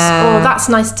 thanks, Yeah. or that's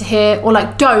nice to hear, or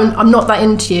like, don't, I'm not that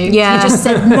into you. Yeah. He just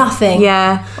said nothing.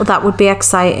 Yeah, well, that would be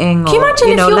exciting. Can you imagine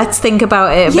if you're... let's think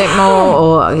about it a bit more,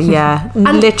 or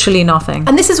literally nothing.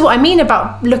 And this is what I mean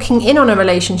about looking in on a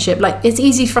relationship. Like, it's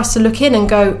easy for us to look in and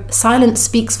go, silence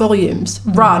speaks volumes.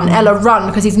 Run, Ella, run,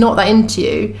 because he's not that into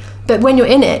you. But when you're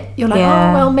in it, you're like,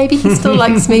 oh, well, maybe he still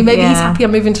likes me. Maybe he's happy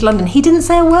I'm moving to London. He didn't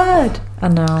say a word. I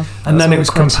know. And then it was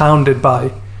compounded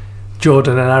by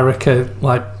Jordan and Erica,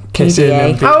 like, kissing.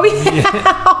 And they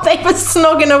were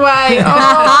snogging away.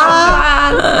 Oh,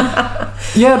 man.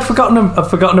 Yeah, I'd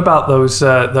forgotten about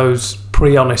those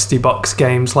pre-honesty box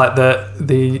games, like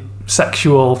the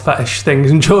sexual fetish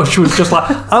things, and George was just like,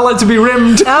 I like to be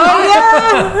rimmed. Oh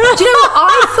yeah. Do you know what?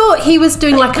 I thought he was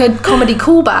doing like a comedy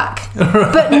callback,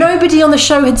 but nobody on the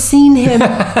show had seen him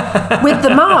with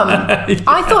the mum.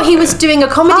 I thought he was doing a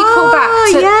comedy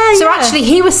callback. So actually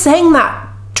he was saying that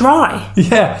dry.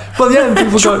 Yeah. Well, yeah, people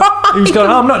he was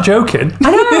going, oh, I'm not joking.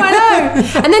 I know.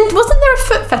 And then wasn't there a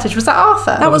foot fetish? Was that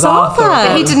Arthur? That was Arthur.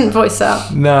 But he didn't voice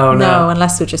out. No,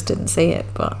 unless we just didn't see it.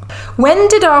 But when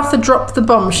did Arthur drop the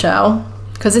bombshell?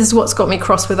 Because this is what's got me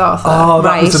cross with Arthur. Oh,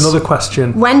 that was another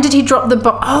question. When did he drop the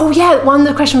bomb? Oh, yeah. One of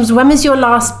the questions was, when was your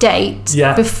last date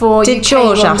before you came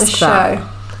on the show?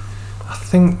 I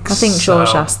think George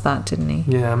so. asked that, didn't he?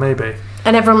 Yeah, maybe.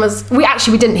 And everyone was... We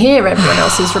didn't hear everyone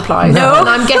else's reply. No. And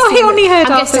I'm guessing, We only heard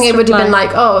I'm guessing Arthur's it would have been reply.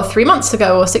 like, oh, 3 months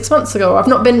ago or 6 months ago. I've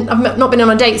not been on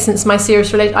a date since my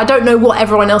serious relationship. I don't know what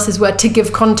everyone else's were to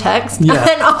give context. Yeah. And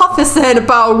then Arthur said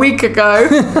about a week ago,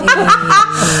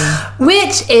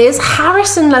 which is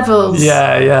Harrison levels.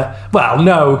 Yeah. Well,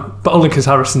 no, but only because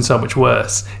Harrison's so much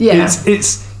worse. Yeah.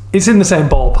 It's in the same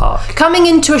ballpark. Coming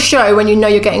into a show when you know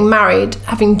you're getting married,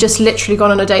 having just literally gone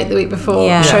on a date the week before,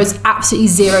 Yeah. shows absolutely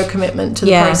zero commitment to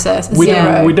the Yeah. process. We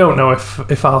Zero. don't know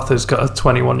if Arthur's got a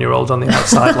 21-year-old on the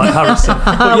outside like Harrison.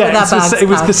 But With that bag's it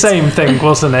was the packed. same thing,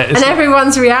 wasn't it? And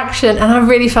everyone's reaction, and I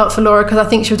really felt for Laura because I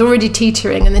think she was already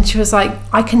teetering, and then she was like,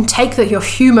 I can take that your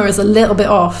humour is a little bit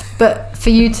off, but for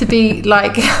you to be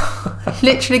like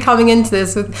literally coming into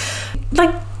this with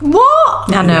like,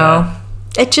 what? I know.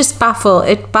 It just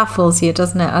baffles you,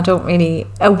 doesn't it? I don't really...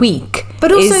 A week.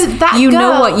 But also is, that you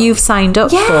know girl- what you've signed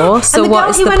up Yeah, for, so and the what girl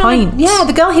is he the went on point?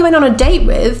 the girl he went on a date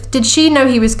with, did she know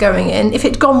he was going in? If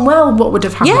it'd gone well, what would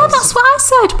have happened? Yeah, that's what I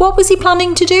said. What was he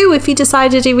planning to do if he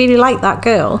decided he really liked that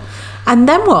girl? And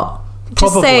then what?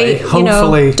 Just Probably, say,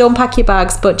 hopefully- don't pack your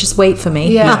bags, but just wait for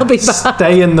me. Yeah. I'll be back.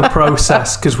 Stay in the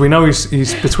process, because we know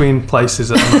he's between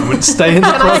places at the moment. Stay in the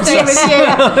Can I stay process. with you?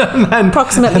 And then-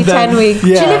 Approximately and then- 10 weeks.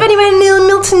 Yeah. Do you live anywhere near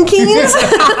Milton Keynes?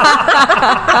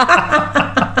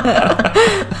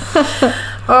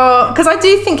 Because I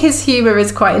do think his humour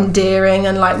is quite endearing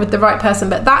and like with the right person,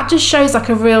 but that just shows like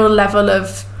a real level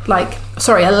of a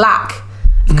lack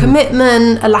of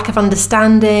commitment, a lack of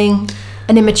understanding,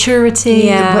 an immaturity.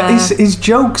 Yeah. But his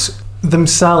jokes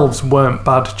themselves weren't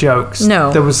bad jokes.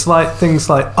 No. There was like things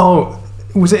like,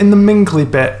 was it in the Mingley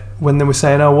bit when they were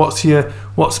saying,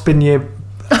 what's been your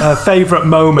favourite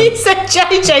moment? He said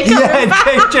JJ coming back.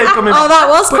 JJ coming Oh, that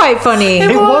was quite funny.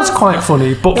 It was quite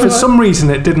funny, but for some reason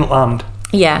it didn't land.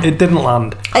 Yeah. It didn't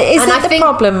land. Is And it I the think-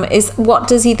 problem is what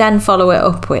does he then follow it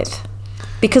up with?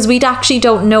 Because we actually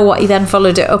don't know what he then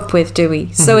followed it up with, do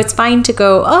we? So it's fine to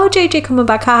go, oh, JJ coming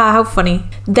back, haha, how funny.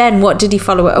 Then what did he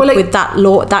follow it up with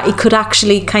that he could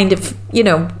actually kind of,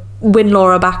 win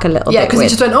Laura back a little Yeah, bit because he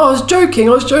with? just went, I was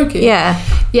joking. Yeah.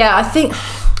 Yeah, I think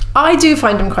I do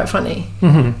find him quite funny,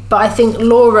 but I think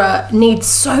Laura needs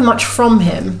so much from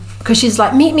him because she's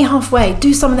like, meet me halfway,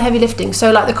 do some of the heavy lifting.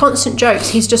 So like the constant jokes,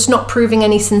 he's just not proving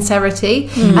any sincerity.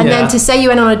 And then to say you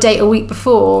went on a date a week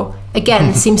before,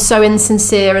 again, seems so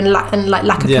insincere and lack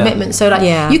of commitment. So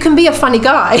like you can be a funny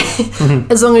guy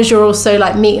as long as you're also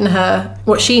like meeting her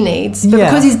what she needs. But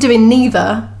because he's doing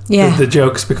neither. Yeah. The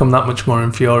jokes become that much more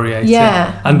infuriating.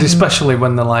 Yeah. And especially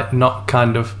when they're like not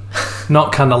kind of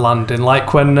landing.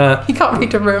 Like when You can't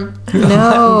read a room.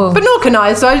 No. But nor can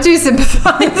I, so I do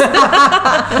sympathise.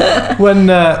 when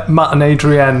Matt and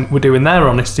Adrienne were doing their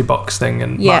honesty box thing,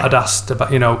 and Yeah. Matt had asked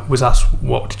about, was asked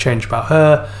what to change about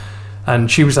her, and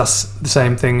she was asked the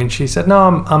same thing, and she said,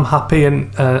 "No, I'm happy."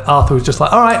 And Arthur was just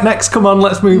like, "All right, next, come on,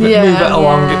 let's move it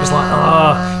along." It was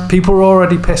like, people are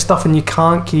already pissed off, and you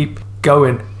can't keep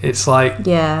going. It's like,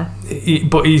 Yeah.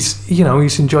 but he's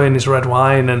enjoying his red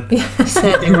wine, and He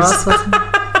certainly was, wasn't he?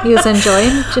 He was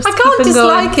enjoying just I can't keeping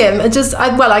going. dislike him.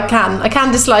 I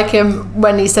can dislike him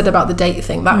when he said about the date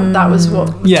thing. That was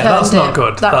what that's turned not it.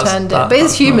 good. That That's- turned it. that- But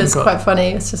his that's not humour's good. quite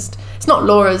funny. It's not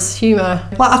Laura's humour.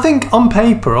 like, I think on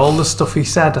paper, all the stuff he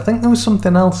said, I think there was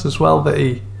something else as well that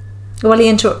he. Well, he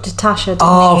interrupted Tasha, didn't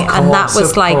Oh, he? of And that course,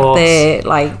 was of like course.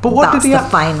 but what that's did he the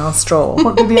have- final straw.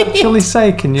 What did he actually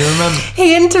say? Can you remember?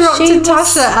 He interrupted She was-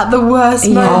 Tasha at the worst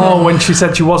moment. Oh, when she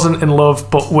said she wasn't in love,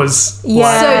 but was.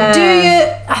 Yeah.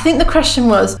 So I think the question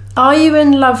was, are you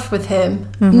in love with him?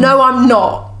 No, I'm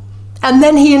not. And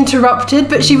then he interrupted,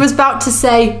 but she was about to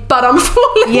say, but I'm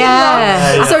falling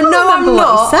Yeah. in love. So no, I'm Remember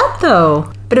not. what he said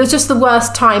though. But it was just the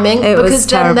worst timing It was because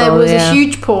then there terrible, was yeah. a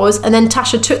huge pause and then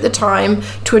Tasha took the time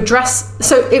to address,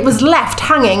 so it was left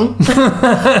hanging.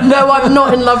 No, I'm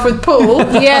not in love with Paul.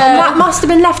 Yeah. And that must have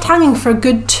been left hanging for a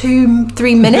good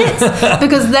 2-3 minutes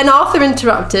because then Arthur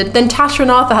interrupted. Then Tasha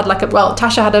and Arthur had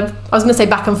Tasha had I was going to say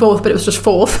back and forth, but it was just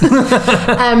forth.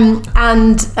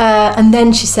 And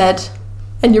then she said,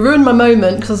 and you ruined my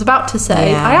moment because I was about to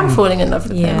say, Yeah. I am falling in love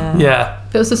with him. Yeah. Yeah,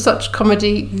 It was just such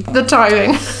comedy, the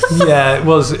timing. yeah, it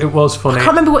was funny. I can't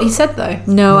remember what he said though.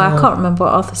 No, I can't remember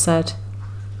what Arthur said.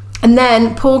 And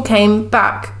then Paul came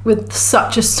back with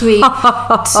such a sweet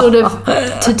sort of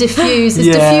to diffuse. Is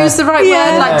Yeah. diffuse the right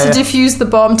Yeah. word? Like to diffuse the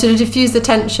bomb, to diffuse the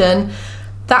tension.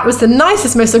 That was the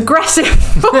nicest, most aggressive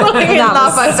falling in That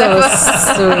love I've was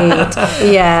so ever.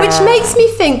 sweet. Yeah. Which makes me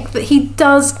think that he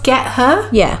does get her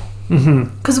Yeah.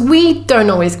 because we don't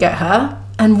always get her,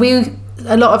 and we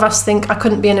a lot of us think I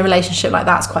couldn't be in a relationship like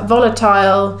that. It's quite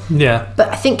volatile. Yeah. But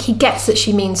I think he gets that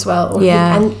she means well.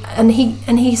 Yeah.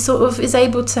 He sort of is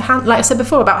able to like I said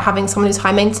before about having someone who's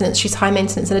high maintenance. She's high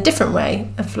maintenance in a different way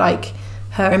of like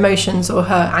her emotions or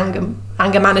her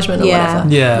anger management or whatever.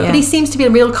 Yeah. But he seems to be a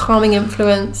real calming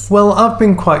influence. Well, I've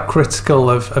been quite critical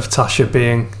of Tasha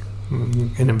being,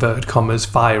 in inverted commas,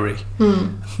 fiery.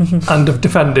 And have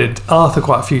defended Arthur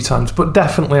quite a few times, but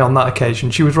definitely on that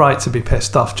occasion she was right to be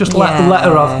pissed off. Just let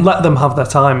them have their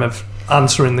time of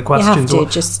answering the questions,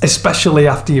 especially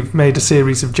after you've made a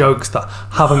series of jokes that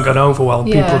haven't gone over well.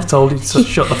 People have told you to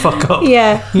shut the fuck up.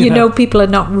 You know people are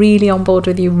not really on board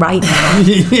with you right now.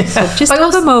 So just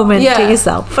have a moment to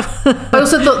yourself. I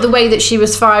also thought the way that she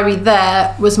was fiery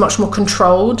there was much more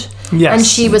controlled. Yes. And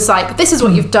she was like, this is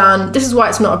what you've done, this is why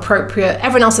it's not appropriate,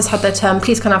 everyone else has had their turn,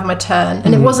 please can I have my turn.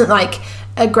 And it wasn't like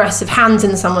aggressive hands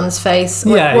in someone's face.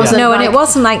 And it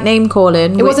wasn't like name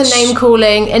calling. It wasn't name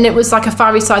calling, and it was like a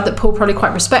fiery side that Paul probably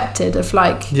quite respected of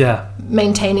like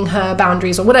maintaining her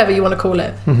boundaries or whatever you want to call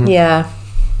it. Yeah.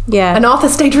 And Arthur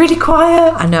stayed really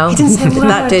quiet. I know. He didn't say a word.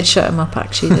 That did shut him up,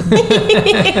 actually, didn't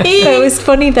it? It was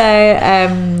funny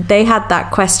though. They had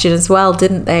that question as well,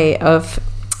 didn't they?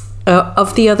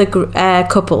 Of the other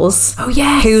couples,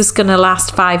 who's going to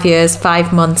last 5 years,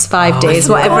 5 months, 5 days,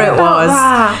 whatever it was.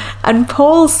 And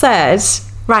Paul said,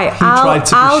 right,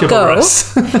 I'll go.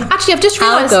 Actually, I've just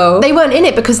realised they weren't in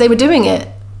it because they were doing it.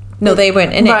 No, they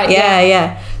weren't in it.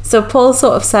 Yeah. So Paul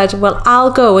sort of said, well,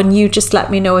 I'll go and you just let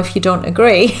me know if you don't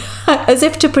agree. As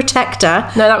if to protect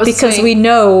her. No, that was because sweet. we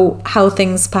know how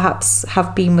things perhaps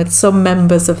have been with some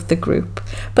members of the group.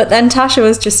 But then Tasha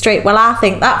was just straight, well, I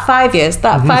think that 5 years,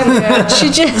 she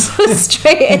just was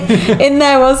straight in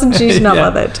there, wasn't she? She's not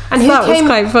bothered. And so that was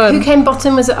quite fun. Who came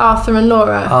bottom? Was it Arthur and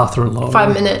Laura?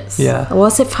 5 minutes. Yeah.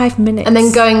 Was it 5 minutes? And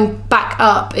then going back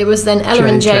up, it was then Ella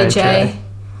and JJ.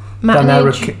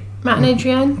 Matt and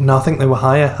Adrienne? No, I think they were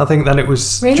higher. I think then it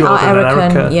was Jordan and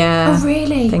Erica. Yeah. Oh,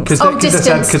 really?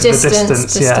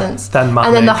 Distance. Yeah. Then Matt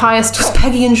and then the highest was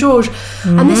Peggy and George.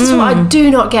 And this is what I do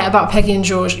not get about Peggy and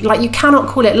George. Like, you cannot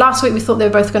call it. Last week we thought they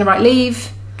were both going to write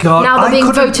Leave. God, now they're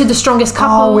being voted the strongest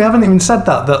couple. Oh, we haven't even said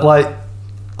that. That, like,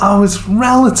 I was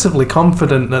relatively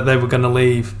confident that they were going to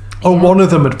leave. Or one of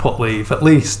them had put Leave. At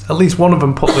least one of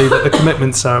them put Leave at the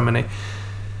commitment ceremony.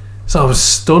 So I was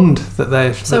stunned that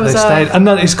they stayed. And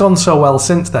then it's gone so well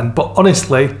since then. But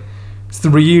honestly, it's the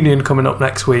reunion coming up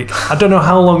next week. I don't know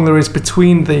how long there is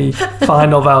between the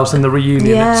final vows and the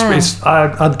reunion. Yeah.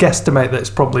 I'd guesstimate that it's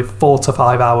probably 4 to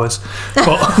 5 hours.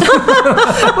 But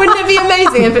wouldn't it be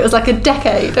amazing if it was like a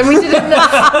decade and we didn't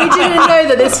know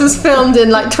that this was filmed in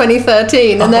like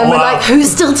 2013 and then we're like,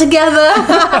 who's still together?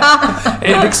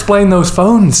 It'd explain those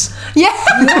phones. Yeah.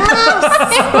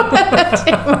 Yes.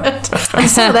 It would. And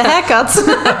some of the haircuts.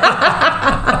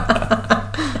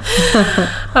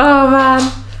 Oh man.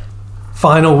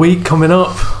 Final week coming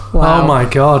up. Wow. Oh my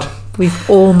god. We've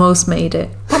almost made it.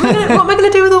 What am I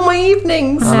going to do with all my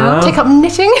evenings? Take up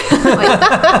knitting.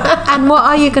 And what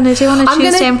are you going to do on a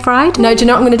Tuesday and Friday? No, do you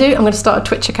know what I'm going to do? I'm going to start a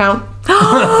Twitch account.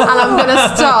 And I'm going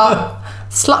to start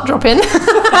slut dropping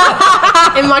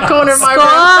in my corner of my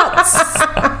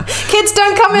room. Kids,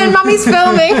 don't come in. Mummy's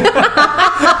filming.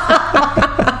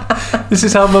 This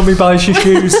is how Mummy buys your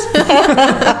shoes.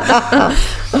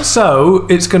 So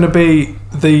it's going to be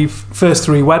the first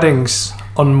 3 weddings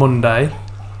on Monday.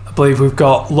 I believe we've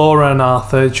got Laura and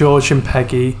Arthur, George and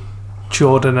Peggy,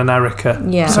 Jordan and Erica.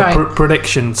 Yeah. So Right.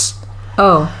 predictions.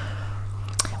 Oh.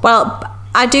 Well,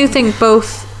 I do think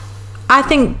both... I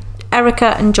think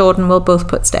Erica and Jordan will both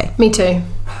put stay. Me too.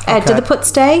 Do they put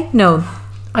stay? No.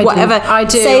 I Whatever. do. I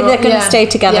do. Say they're going to Yeah. stay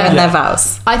together Yeah. in their Yeah.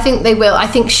 vows. I think they will. I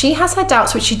think she has her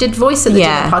doubts, which she did voice at the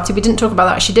dinner party. We didn't talk about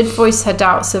that. She did voice her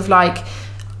doubts of like,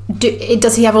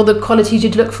 does he have all the qualities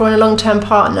you'd look for in a long-term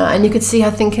partner? And you could see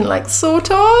her thinking like, sort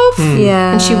of.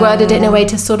 Yeah. And she worded it in a way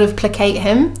to sort of placate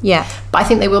him. Yeah. But I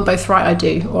think they will both write I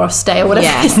do or stay or whatever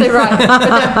Yeah. it is they write with their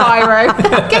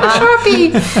biro. Get a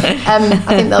Sharpie.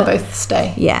 I think they'll both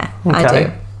stay. Yeah,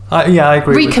 Okay. I do. I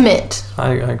agree. Recommit.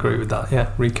 I agree with that. Yeah,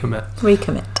 recommit.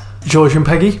 Recommit. George and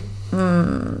Peggy?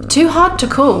 Too hard to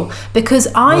call because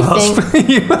I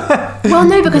think... Well,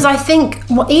 no, because I think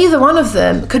either one of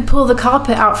them could pull the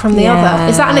carpet out from the other.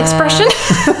 Is that an expression?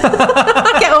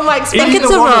 I get all my expressions. It's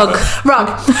a rug.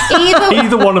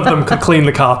 Either one of them could clean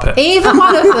the carpet. Either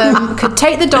one of them could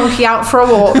take the donkey out for a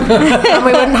walk and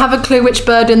we wouldn't have a clue which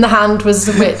bird in the hand was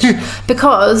which.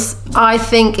 Because I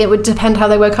think it would depend how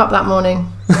they woke up that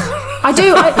morning.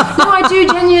 I do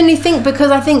genuinely think,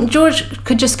 because I think George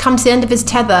could just come to the end of his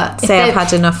tether. Say, I've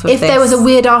had enough of this. If there was a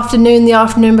weird afternoon the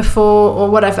afternoon before or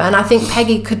whatever, and I think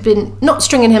Peggy could be not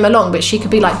stringing him along, but she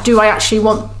could be like, do I actually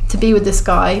want to be with this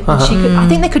guy? And she could. I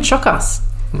think they could shock us.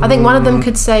 I think one of them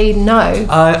could say no.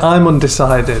 I'm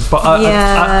undecided, but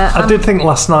I did think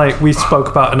last night we spoke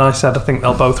about it and I said I think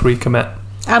they'll both recommit.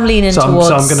 I'm leaning towards...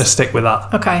 So I'm going to stick with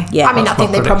that. Okay. Yeah. I mean, I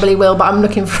think they probably will, but I'm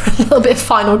looking for a little bit of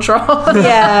final draw.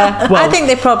 Yeah. Well, I think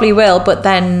they probably will, but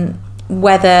then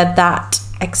whether that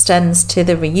extends to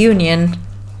the reunion...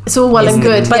 It's all well and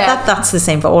good, but that's the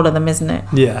same for all of them, isn't it?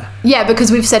 Yeah. Yeah,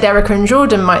 because we've said Erica and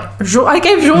Jordan might... I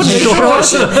gave Jordan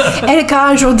Erica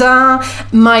and Jordan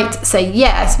might say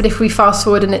yes, but if we fast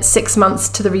forward and it's 6 months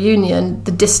to the reunion,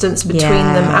 the distance between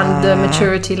them and the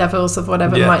maturity levels of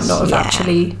whatever might not have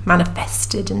actually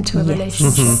manifested into a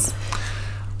relationship.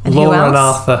 Mm-hmm. And Laura and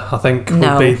Arthur, I think,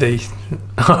 would be the...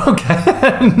 Okay.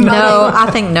 No, I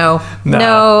think no.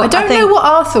 I don't know what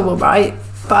Arthur will write,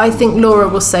 but I think Laura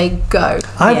will say go.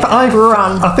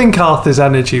 Run. I think Arthur's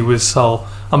energy was so,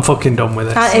 I'm fucking done with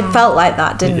this. It felt like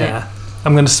that, didn't it? Yeah.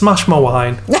 I'm going to smash my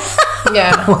wine.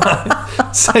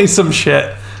 Yeah. Say some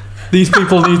shit. These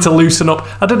people need to loosen up.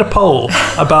 I did a poll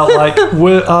about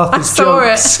were Arthur's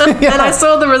jokes. I saw it, and I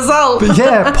saw the result. But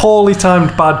yeah, poorly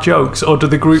timed bad jokes, or do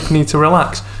the group need to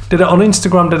relax? Did it on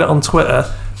Instagram, did it on Twitter.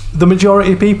 The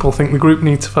majority of people think the group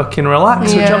need to fucking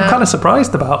relax, which I'm kind of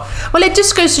surprised about. Well, it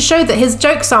just goes to show that his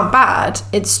jokes aren't bad.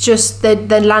 It's just they're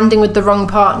landing with the wrong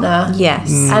partner.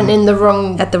 Yes. And in the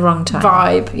wrong... At the wrong time.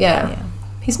 Vibe, yeah.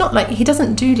 He's not he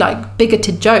doesn't do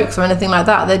bigoted jokes or anything like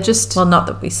that. They're just... Well, not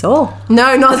that we saw.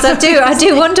 No, not that. I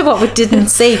do wonder what we didn't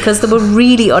see, because they were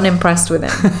really unimpressed with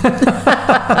him.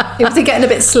 He was getting a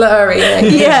bit slurry.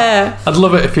 Yeah. I'd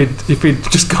love it if he'd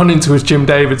just gone into his Jim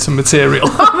Davidson material.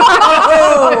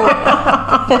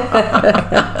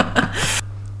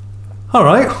 All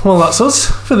right, well, that's us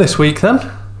for this week then.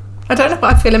 I don't know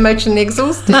why I feel emotionally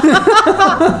exhausted.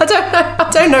 I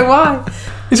don't know why.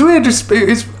 It's weird.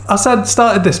 I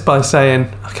started this by saying,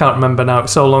 I can't remember now,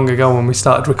 it's so long ago when we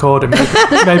started recording.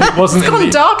 Maybe it wasn't. It's gone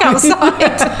dark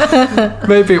outside.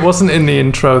 Maybe it wasn't in the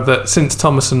intro that since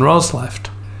Thomas and Roz left,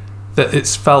 that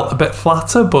it's felt a bit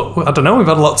flatter, but I don't know, we've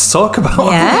had a lot to talk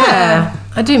about. Yeah.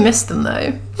 I do miss them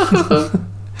though.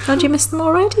 How do you miss them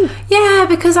already? Yeah,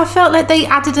 because I felt like they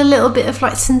added a little bit of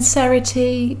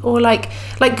sincerity, or like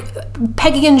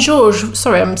Peggy and George.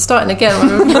 Sorry, I'm starting again.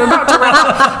 We're about to wrap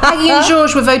up. Peggy and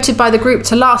George were voted by the group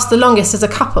to last the longest as a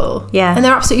couple. Yeah, and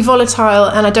they're absolutely volatile,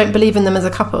 and I don't believe in them as a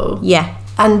couple. Yeah,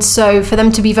 and so for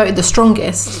them to be voted the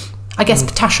strongest, I guess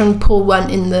Tasha and Paul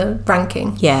weren't in the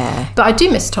ranking. Yeah, but I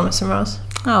do miss Thomas and Roz.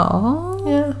 Oh,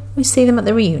 yeah, we see them at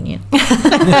the reunion.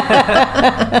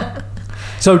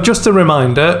 So just a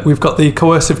reminder, we've got the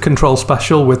Coercive Control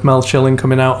special with Mel Schilling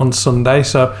coming out on Sunday,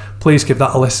 so please give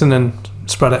that a listen and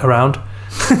spread it around.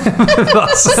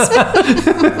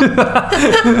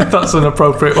 That's an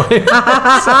appropriate way.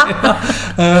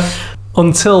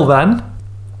 Until then,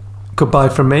 goodbye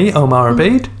from me, Omar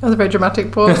Abid. That was a very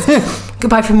dramatic pause.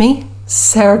 Goodbye from me,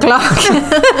 Sarah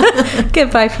Clark.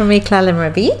 Goodbye from me, Clellan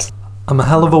Rabid. I'm a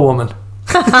hell of a woman.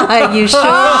 Are you sure,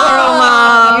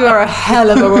 Omar? You are a hell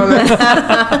of a woman.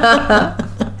 I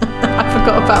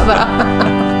forgot about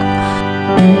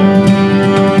that.